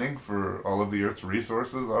robot mining for all of the Earth's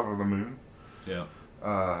resources off of the moon? Yeah.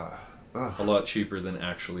 A lot cheaper than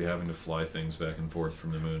actually having to fly things back and forth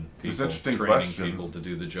from the moon. There's interesting training questions. people to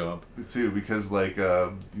do the job. Too, because like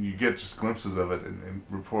you get just glimpses of it in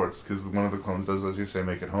reports, because one of the clones does, as you say,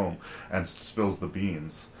 make it home and spills the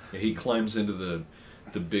beans. Yeah, he climbs into the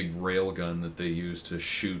big rail gun that they use to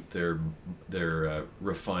shoot their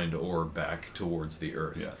refined ore back towards the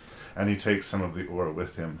Earth. Yeah, and he takes some of the ore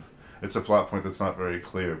with him. It's a plot point that's not very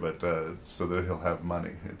clear, but so that he'll have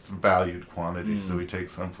money. It's valued quantity, so he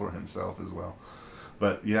takes some for himself as well.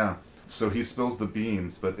 But yeah, so he spills the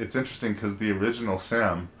beans, but it's interesting because the original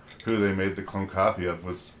Sam, who they made the clone copy of,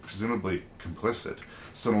 was presumably complicit.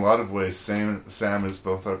 So in a lot of ways, Sam is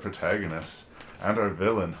both our protagonist and our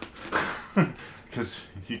villain. Because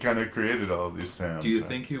he kind of created all of these Sams. Do you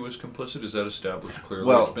think he was complicit? Is that established clearly?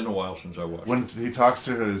 Well, it's been a while since I watched when it. he talks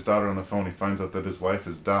to his daughter on the phone, he finds out that his wife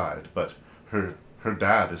has died, but her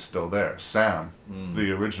dad is still there. Sam,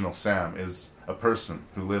 the original Sam, is a person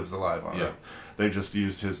who lives alive on Earth. They just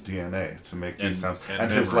used his DNA to make these Sams,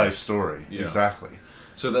 and his life story. Yeah. Exactly.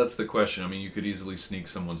 So that's the question. I mean, you could easily sneak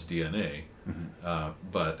someone's DNA,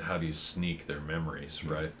 but how do you sneak their memories,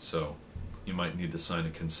 right? So you might need to sign a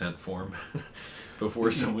consent form.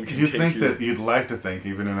 before someone can You'd take think you. that you'd like to think,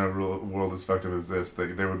 even in a world as fucked up as this,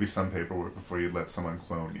 that there would be some paperwork before you'd let someone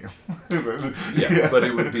clone you. But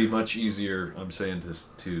it would be much easier, I'm saying,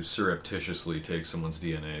 to surreptitiously take someone's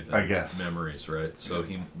DNA than I guess. memories, right? So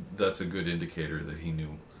that's a good indicator that he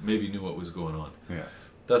maybe knew what was going on. Yeah.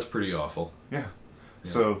 That's pretty awful. Yeah.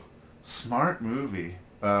 So, smart movie.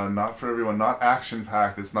 Not for everyone. Not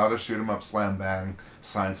action-packed. It's not a shoot-'em-up, slam-bang,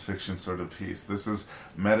 science fiction sort of piece. This is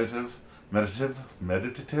meditative.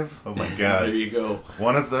 Oh my god. There you go.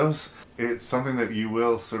 One of those. It's something that you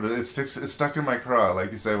will sort of... It's stuck in my craw.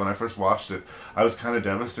 Like you say, when I first watched it, I was kind of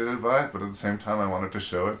devastated by it, but at the same time, I wanted to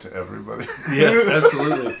show it to everybody. Yes,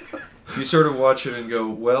 absolutely. You sort of watch it and go,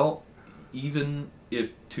 well, even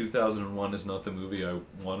if 2001 is not the movie I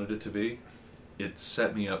wanted it to be, it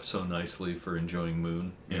set me up so nicely for enjoying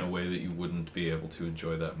Moon in a way that you wouldn't be able to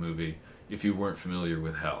enjoy that movie if you weren't familiar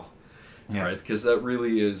with Hal. Yeah. Right? Because that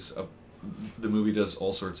really is... the movie does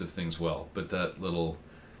all sorts of things well, but that little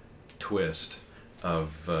twist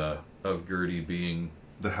of Gertie being...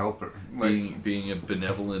 the helper. Being a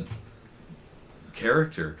benevolent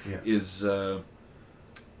character is...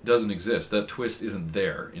 doesn't exist. That twist isn't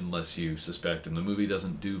there unless you suspect, and the movie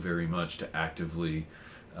doesn't do very much to actively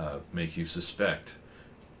make you suspect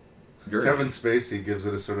Gertie. Kevin Spacey gives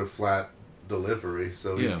it a sort of flat delivery,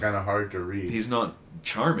 so he's kind of hard to read. He's not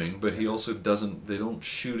charming, but he also doesn't... They don't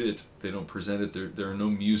shoot it, they don't present it, there are no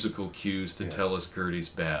musical cues to tell us Gertie's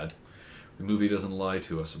bad. The movie doesn't lie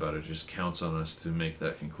to us about it, it just counts on us to make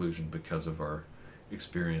that conclusion because of our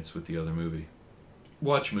experience with the other movie.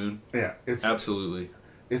 Watch Moon. Yeah, it's... Absolutely.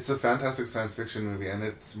 It's a fantastic science fiction movie, and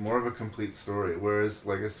it's more of a complete story. Whereas,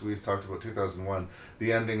 like as we talked about 2001,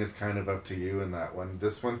 the ending is kind of up to you in that one.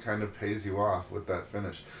 This one kind of pays you off with that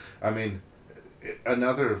finish. I mean,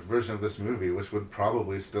 another version of this movie, which would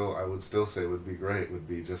probably still, I would still say would be great, would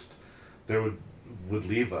be just, there would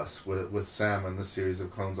leave us with Sam and the series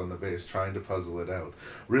of clones on the base trying to puzzle it out.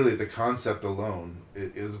 Really, the concept alone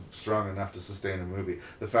is strong enough to sustain a movie.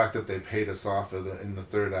 The fact that they paid us off in the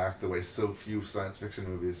third act the way so few science fiction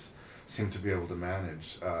movies seem to be able to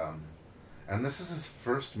manage. And this is his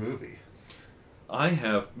first movie.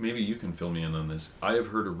 Maybe you can fill me in on this. I have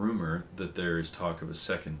heard a rumor that there is talk of a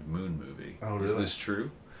second Moon movie. Oh, really? Is this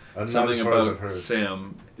true? Something about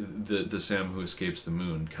Sam, the Sam who escapes the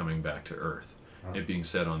moon coming back to Earth. Oh. It being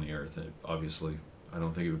set on the Earth. Obviously, I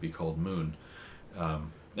don't think it would be called Moon.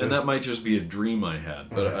 And that might just be a dream I had,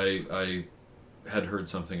 but I had heard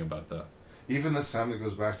something about that. Even the Sam that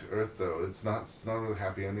goes back to Earth, though, it's not a really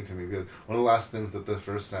happy ending to me. Because one of the last things that the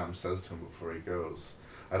first Sam says to him before he goes,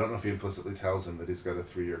 I don't know if he implicitly tells him that he's got a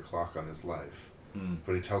 3-year clock on his life,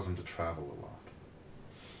 but he tells him to travel a lot.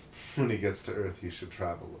 When he gets to Earth, he should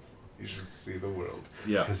travel a lot. He should see the world.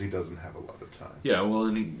 Yeah. Because he doesn't have a lot of time. Yeah, well,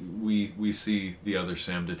 and we see the other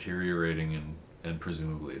Sam deteriorating, and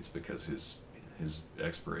presumably it's because his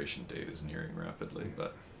expiration date is nearing rapidly.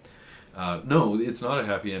 But no, it's not a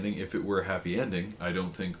happy ending. If it were a happy ending, I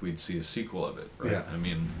don't think we'd see a sequel of it, right? Yeah. I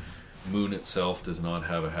mean, Moon itself does not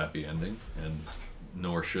have a happy ending, and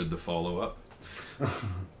nor should the follow-up.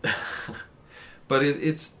 But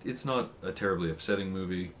it's not a terribly upsetting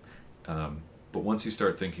movie. But once you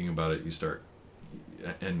start thinking about it,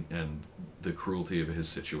 and the cruelty of his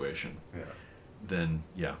situation, then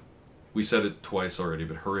we said it twice already,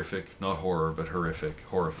 but horrific, not horror, but horrific,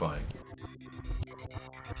 horrifying.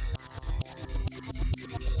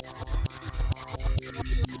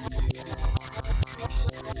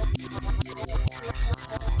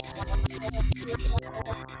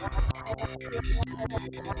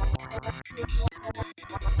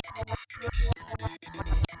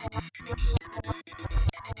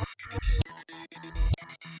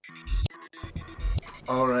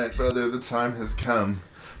 All right, brother, the time has come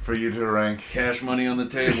for you to rank... Cash money on the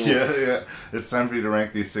table. Yeah. It's time for you to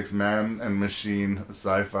rank these 6 man and machine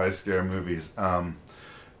sci-fi scare movies.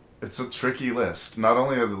 It's a tricky list. Not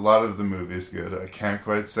only are a lot of the movies good, I can't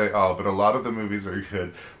quite say all, but a lot of the movies are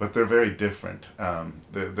good, but they're very different.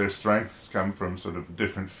 Their strengths come from sort of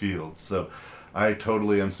different fields, so I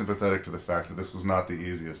totally am sympathetic to the fact that this was not the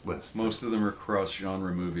easiest list. Most of them are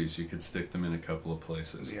cross-genre movies. You could stick them in a couple of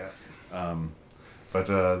places. Yeah.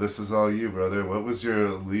 But this is all you, brother. What was your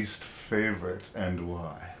least favorite and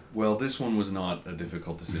why? Well, this one was not a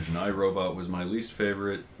difficult decision. iRobot was my least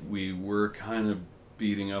favorite. We were kind of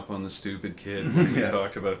beating up on the stupid kid when we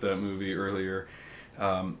talked about that movie earlier.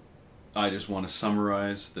 I just want to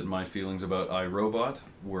summarize that my feelings about iRobot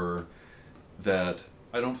were that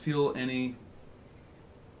I don't feel any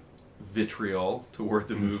vitriol toward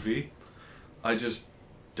the movie. I just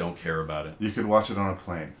don't care about it. You could watch it on a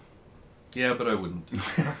plane. Yeah, but I wouldn't.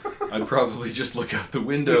 I'd probably just look out the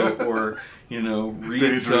window or, read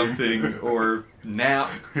Daydream. something or nap,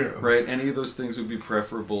 Yeah. right? Any of those things would be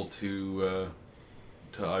preferable to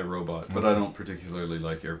iRobot, but I don't particularly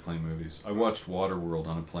like airplane movies. I watched Waterworld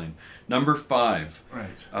on a plane. Number 5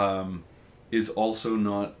 Right. is also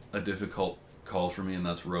not a difficult call for me, and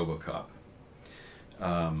that's RoboCop.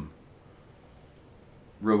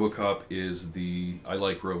 RoboCop I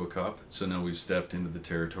like RoboCop, so now we've stepped into the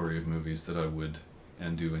territory of movies that I would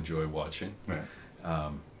and do enjoy watching. Right.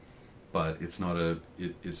 But it's not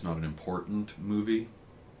an important movie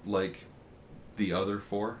like the other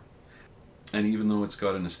 4. And even though it's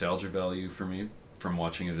got a nostalgia value for me from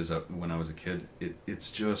watching it when I was a kid,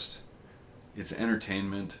 it's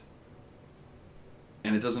entertainment,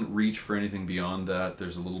 and it doesn't reach for anything beyond that.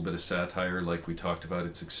 There's a little bit of satire, like we talked about.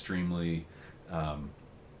 It's extremely,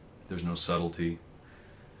 there's no subtlety.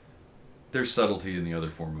 There's subtlety in the other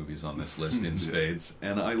 4 movies on this list in spades,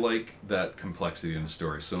 and I like that complexity in the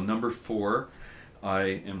story. So number 4, I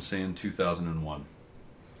am saying 2001.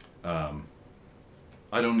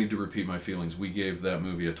 I don't need to repeat my feelings. We gave that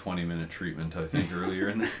movie a 20-minute treatment, I think, earlier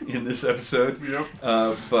in this episode. Yep.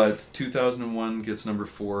 But 2001 gets number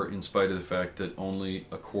 4 in spite of the fact that only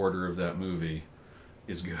a quarter of that movie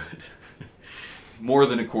is good. More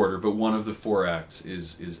than a quarter, but one of the 4 acts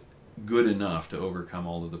is good enough to overcome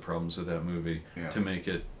all of the problems with that movie to make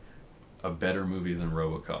it a better movie than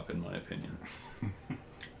RoboCop, in my opinion.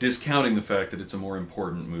 Discounting the fact that it's a more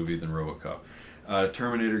important movie than RoboCop.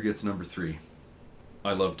 Terminator gets number 3.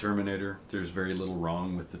 I love Terminator. There's very little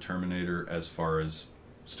wrong with the Terminator as far as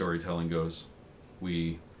storytelling goes.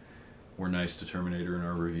 We were nice to Terminator in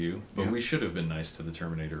our review, but we should have been nice to the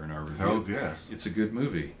Terminator in our review. Hells yes. It's a good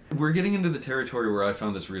movie. We're getting into the territory where I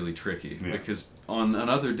found this really tricky, because on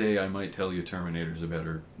another day I might tell you The Terminator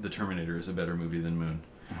is a better movie than Moon.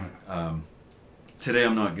 Today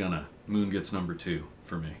I'm not gonna. Moon gets number 2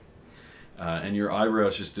 for me. And your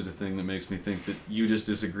eyebrows just did a thing that makes me think that you just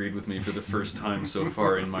disagreed with me for the first time so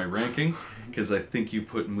far in my ranking, because I think you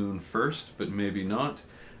put Moon first, but maybe not.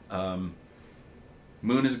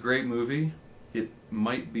 Moon is a great movie. It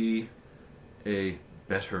might be a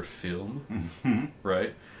better film,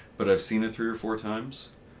 right? But I've seen it 3 or 4 times.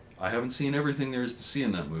 I haven't seen everything there is to see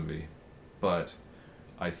in that movie, but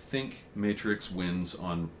I think Matrix wins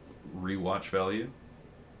on rewatch value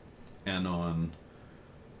and on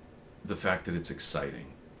the fact that it's exciting,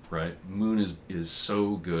 right? Moon is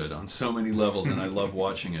so good on so many levels, and I love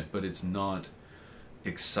watching it, but it's not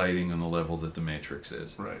exciting on the level that The Matrix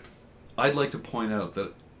is. Right. I'd like to point out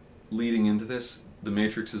that leading into this, The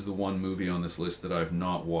Matrix is the one movie on this list that I've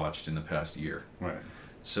not watched in the past year. Right.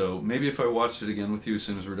 So maybe if I watched it again with you as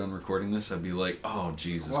soon as we're done recording this, I'd be like, oh,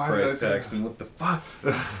 Jesus Why Christ, did I say Paxton, what the fuck?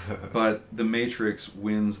 But The Matrix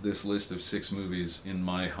wins this list of 6 movies, in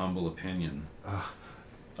my humble opinion.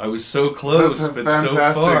 I was so close, but so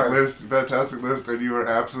far. Fantastic list, and you were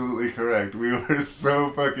absolutely correct. We were so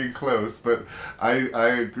fucking close, but I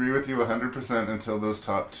agree with you 100% until those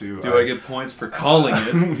top 2. Do I get points for calling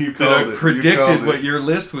it? You called I it. predicted what your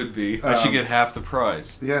list would be. I should get half the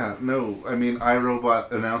prize. Yeah, no, I mean,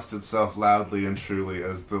 iRobot announced itself loudly and truly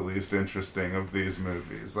as the least interesting of these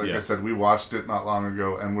movies. Like I said, we watched it not long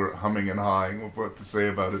ago, and we're humming and hawing with what to say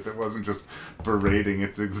about it. It wasn't just berating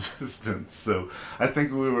its existence. So I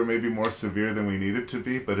think we were maybe more severe than we needed to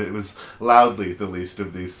be, but it was loudly the least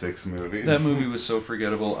of these 6 movies. That movie was so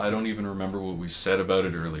forgettable, I don't even remember what we said about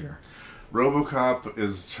it earlier. RoboCop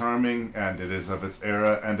is charming, and it is of its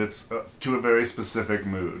era, and it's to a very specific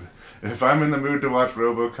mood. If I'm in the mood to watch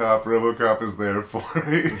RoboCop, RoboCop is there for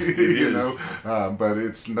me, you know? But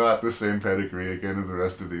it's not the same pedigree, again, as the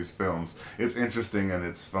rest of these films. It's interesting, and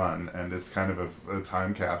it's fun, and it's kind of a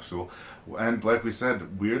time capsule. And like we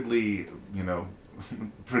said, weirdly,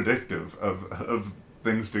 predictive of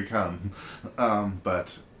things to come,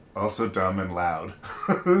 but also dumb and loud.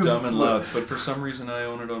 Dumb and loud, but for some reason I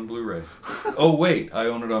own it on Blu-ray. Oh wait, I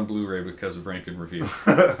own it on Blu-ray because of Rank and Review.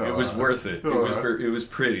 It was worth it. It was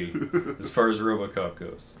pretty as far as RoboCop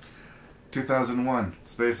goes. 2001,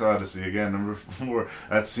 Space Odyssey, again, number 4.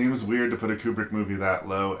 That seems weird to put a Kubrick movie that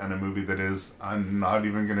low, and a movie that is, I'm not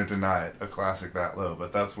even going to deny it, a classic that low,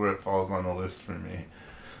 but that's where it falls on the list for me.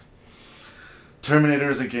 Terminator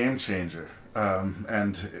is a game changer,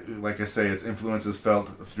 and like I say, its influence is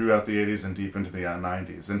felt throughout the 80s and deep into the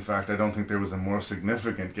 90s. In fact, I don't think there was a more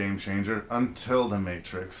significant game changer until The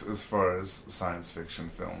Matrix as far as science fiction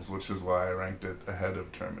films, which is why I ranked it ahead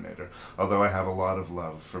of Terminator, although I have a lot of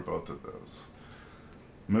love for both of those.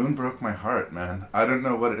 Moon broke my heart, man. I don't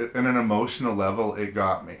know what, in an emotional level, it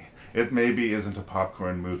got me. it maybe isn't a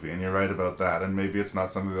popcorn movie, and you're right about that, and maybe it's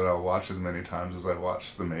not something that I'll watch as many times as I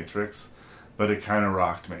watched The Matrix, but it kind of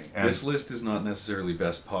rocked me. And this list is not necessarily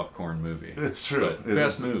best popcorn movie. It's true. But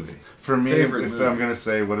best movie. For me, Favorite if movie. I'm going to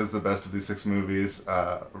say what is the best of these 6 movies,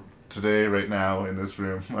 today, right now, in this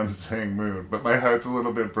room, I'm saying Moon, but my heart's a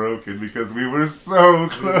little bit broken because we were so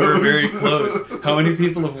close. We were very close. How many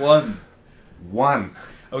people have won? 1.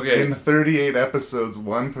 Okay. In 38 episodes,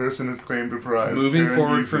 1 person has claimed a prize. Moving Karen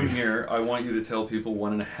forward Easy. from here, I want you to tell people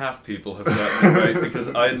 1.5 people have gotten it right, because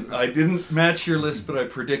I didn't match your list, but I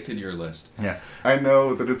predicted your list. Yeah. I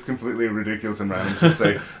know that it's completely ridiculous and random to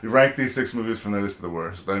say, rank these 6 movies from the list to the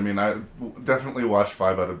worst. I mean, I definitely watched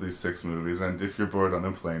 5 out of these 6 movies, and if you're bored on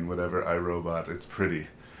a plane, whatever, iRobot, it's pretty.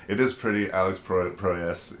 It is pretty. Alex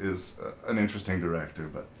Proyas is an interesting director,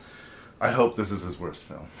 but I hope this is his worst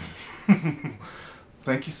film.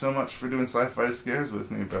 Thank you so much for doing Sci-Fi Scares with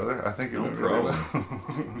me, brother. I think it went really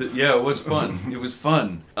well. Yeah, it was fun. It was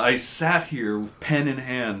fun. I sat here with pen in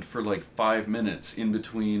hand for like 5 minutes in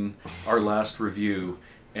between our last review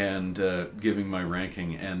and giving my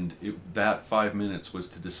ranking, and that 5 minutes was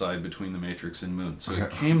to decide between The Matrix and Moon. So it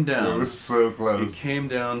came down. It was so close. It came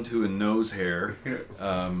down to a nose hair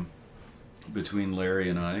between Larry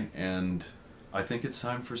and I, and I think it's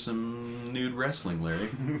time for some nude wrestling, Larry.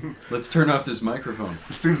 Let's turn off this microphone.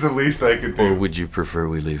 It seems the least I could do. Or would you prefer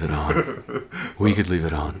we leave it on? We could leave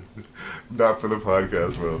it on. Not for the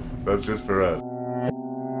podcast world. That's just for us.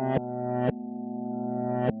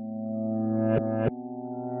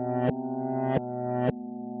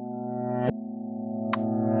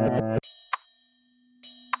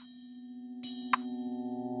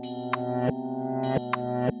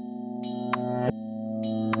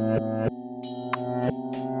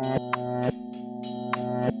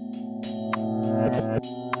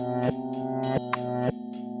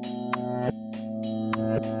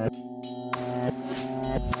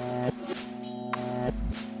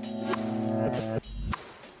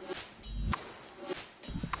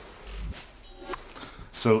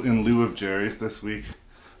 So in lieu of Jerry's this week,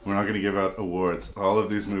 we're not going to give out awards. All of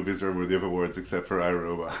these movies are worthy of awards except for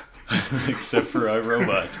iRobot. Except for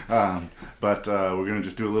iRobot. But we're going to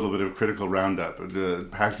just do a little bit of critical roundup.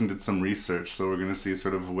 Paxton did some research, so we're going to see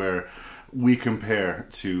sort of where we compare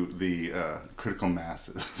to the critical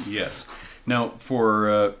masses. Yes. Now,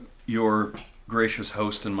 for your gracious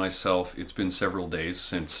host and myself, it's been several days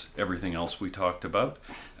since everything else we talked about,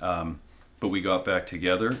 but we got back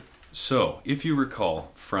together. So, if you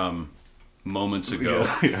recall from moments ago,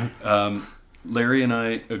 Larry and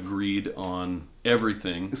I agreed on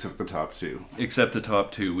everything. Except the top 2. Except the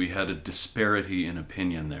top 2. We had a disparity in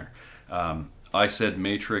opinion there. I said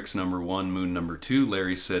Matrix number 1, Moon number 2.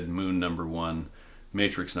 Larry said Moon number 1,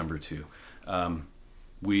 Matrix number 2.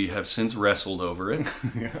 We have since wrestled over it.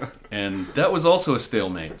 And that was also a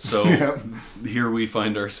stalemate. So here we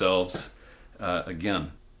find ourselves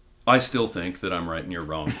again. I still think that I'm right and you're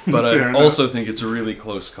wrong, but I also think it's a really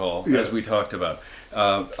close call, as we talked about.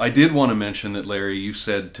 I did want to mention that, Larry, you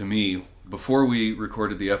said to me before we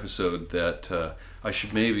recorded the episode that I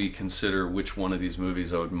should maybe consider which one of these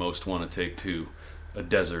movies I would most want to take to a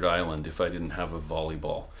desert island if I didn't have a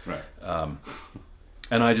volleyball. Right.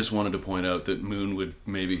 And I just wanted to point out that Moon would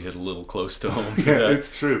maybe hit a little close to home for Yeah, that.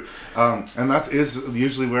 it's true. And that is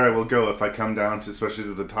usually where I will go if I come down to, especially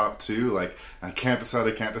to the top 2. Like, I can't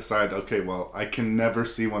decide. Okay, well, I can never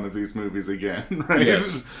see one of these movies again, right?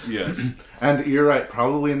 Yes. And you're right.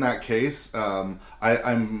 Probably in that case,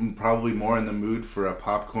 I'm probably more in the mood for a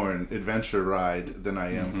popcorn adventure ride than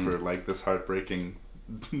I am for, like, this heartbreaking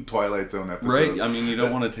Twilight Zone episode. Right, I mean, you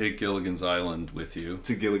don't want to take Gilligan's Island with you.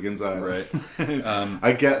 To Gilligan's Island. Right.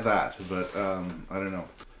 I get that, but I don't know.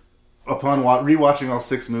 Upon rewatching all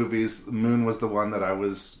 6 movies, Moon was the one that I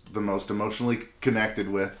was the most emotionally connected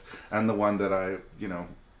with, and the one that I,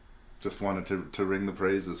 just wanted to ring the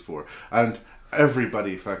praises for. And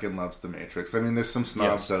everybody fucking loves The Matrix. I mean, there's some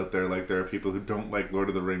snobs out there, like there are people who don't like Lord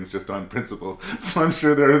of the Rings just on principle. So I'm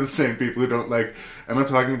sure there are the same people who don't like, and I'm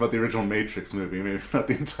talking about the original Matrix movie, maybe not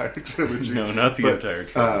the entire trilogy. No, not the entire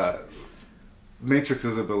trilogy. Matrix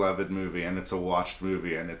is a beloved movie, and it's a watched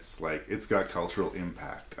movie, and it's got cultural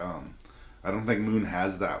impact. I don't think Moon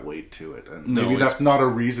has that weight to it, and maybe that's not a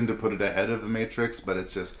reason to put it ahead of The Matrix, but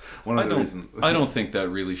it's just one of the reasons. I don't think that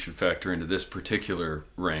really should factor into this particular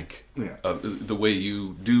rank. Yeah. The way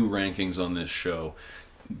you do rankings on this show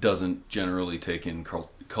doesn't generally take in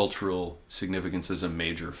cultural significance as a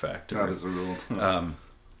major factor. That is a rule.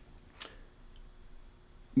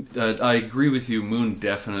 I agree with you. Moon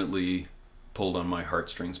definitely pulled on my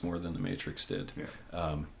heartstrings more than The Matrix did.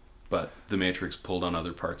 Yeah. but The Matrix pulled on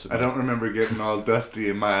other parts of it. I don't remember getting all dusty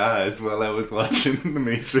in my eyes while I was watching The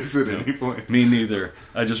Matrix at any point. Me neither.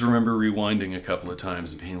 I just remember rewinding a couple of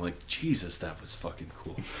times and being like, Jesus, that was fucking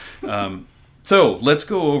cool. So let's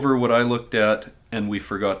go over what I looked at and we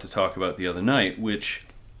forgot to talk about the other night, which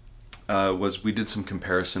was we did some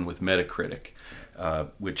comparison with Metacritic,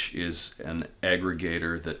 which is an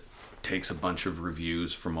aggregator that takes a bunch of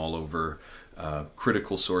reviews from all over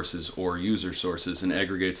critical sources or user sources and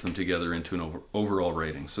aggregates them together into an overall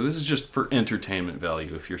rating. So this is just for entertainment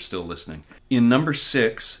value if you're still listening. In number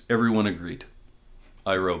 6, everyone agreed.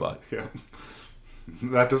 iRobot. Yeah.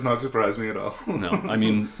 That does not surprise me at all. No, I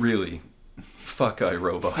mean, really. Fuck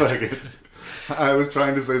iRobot. Fuck it. I was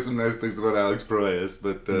trying to say some nice things about Alex Proyas,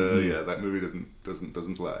 but yeah, that movie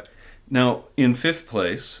doesn't fly. Now, in 5th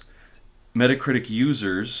place, Metacritic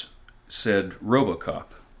users said RoboCop,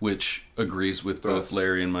 which agrees with both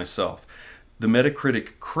Larry and myself. The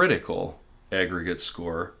Metacritic critical aggregate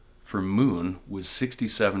score for Moon was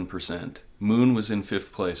 67%. Moon was in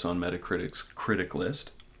 5th place on Metacritic's critic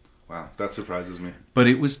list. Wow, that surprises me. But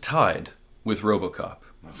it was tied with RoboCop.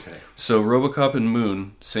 Okay. So RoboCop and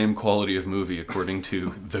Moon, same quality of movie according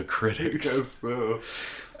to the critics. I guess so.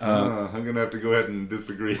 I'm going to have to go ahead and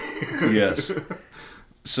disagree. Yes.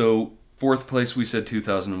 So 4th place we said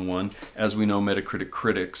 2001. As we know, Metacritic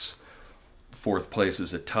critics, 4th place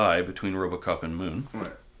is a tie between RoboCop and Moon.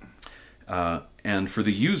 Right. And for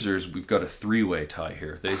the users, we've got a 3-way tie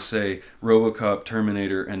here. They say RoboCop,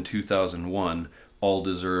 Terminator, and 2001 all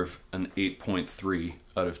deserve an 8.3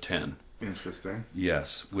 out of 10. Interesting.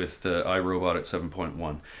 Yes, with iRobot at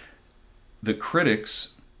 7.1. The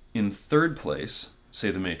critics in 3rd place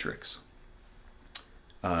say The Matrix.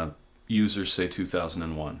 Users say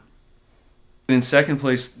 2001. In 2nd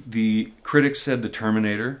place, the critics said The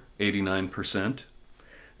Terminator, 89%,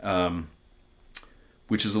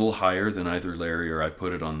 which is a little higher than either Larry or I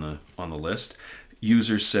put it on the list.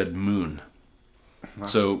 Users said Moon. Wow.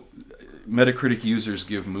 So Metacritic users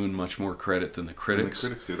give Moon much more credit than the critics.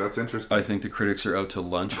 That's interesting. I think the critics are out to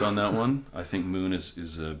lunch on that one. I think Moon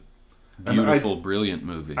is a beautiful, brilliant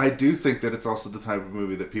movie. I do think that it's also the type of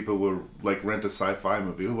movie that people will like rent a sci-fi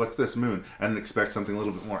movie. Ooh, what's this, Moon? And expect something a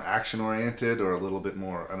little bit more action-oriented or a little bit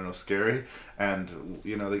more, I don't know, scary. And,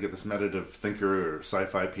 you know, they get this meditative thinker or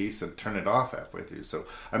sci-fi piece and turn it off halfway through. So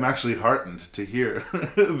I'm actually heartened to hear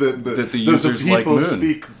that the users like Moon.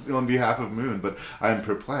 Speak on behalf of Moon, but I'm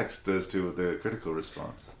perplexed as to the critical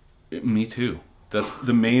response. Me too. That's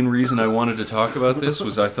the main reason I wanted to talk about this,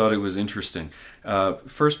 was I thought it was interesting.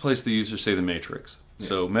 1st place, the users say The Matrix. Yeah.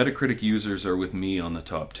 So Metacritic users are with me on the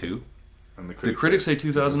top 2. And the critics say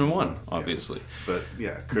 2001, obviously. Yeah. But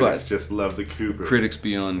yeah, critics just love the Kubrick. Critics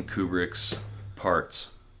beyond Kubrick's parts.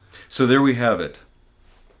 So there we have it.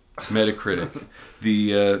 Metacritic.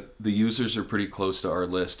 The users are pretty close to our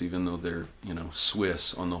list, even though they're, you know,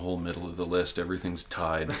 Swiss on the whole middle of the list. Everything's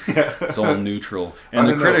tied. It's all neutral. And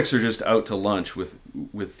the critics are just out to lunch,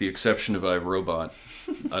 with the exception of iRobot.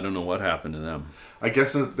 I don't know what happened to them. I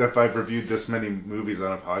guess if I've reviewed this many movies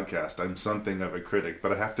on a podcast, I'm something of a critic.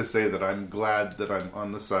 But I have to say that I'm glad that I'm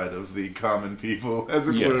on the side of the common people, as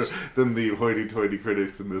it were, than the hoity-toity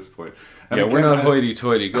critics in this point. And yeah, we're not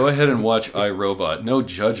hoity-toity. Go ahead and watch iRobot. No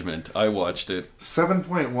judgment. I watched it.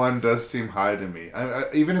 7.1 does seem high to me.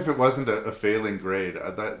 Even if it wasn't a failing grade,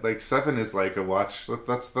 7 is like a watch.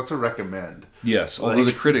 That's a recommend. Yes, although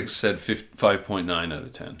the critics said 5.9 out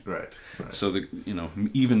of 10. Right. So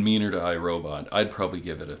even meaner to iRobot. I'd probably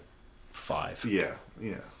give it a 5. Yeah.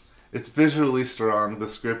 It's visually strong. The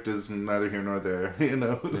script is neither here nor there. You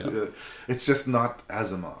know, it's just not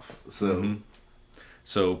Asimov. So. Mm-hmm.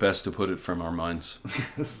 So best to put it from our minds.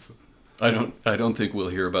 Yes. I don't think we'll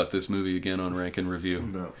hear about this movie again on Rank and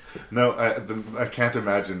Review. No. I can't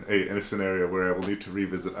imagine in a scenario where I will need to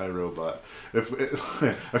revisit iRobot. If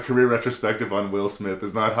a career retrospective on Will Smith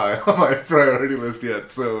is not high on my priority list yet.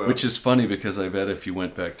 So which is funny, because I bet if you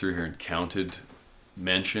went back through here and counted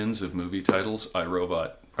mentions of movie titles,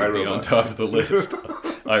 iRobot would be on top of the list.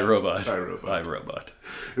 iRobot.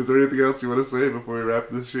 Is there anything else you want to say before we wrap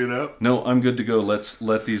this shit up? No, I'm good to go. Let's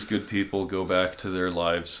let these good people go back to their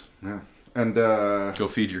lives. Yeah. And go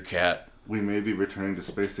feed your cat. We may be returning to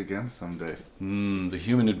space again someday. The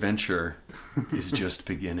human adventure is just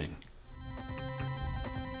beginning.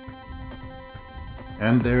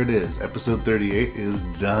 And there it is. Episode 38 is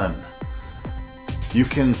done. You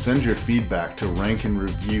can send your feedback to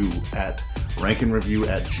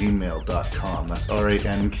rankandreview@gmail.com. That's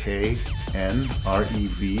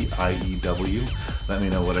RANKNREVIEW. Let me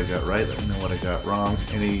know what I got right. Let me know what I got wrong.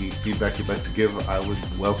 Any feedback you'd like to give, I would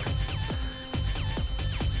welcome.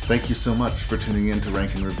 Thank you so much for tuning in to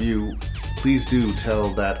Rank and Review. Please do tell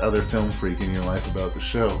that other film freak in your life about the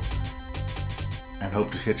show, and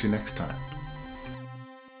hope to catch you next time.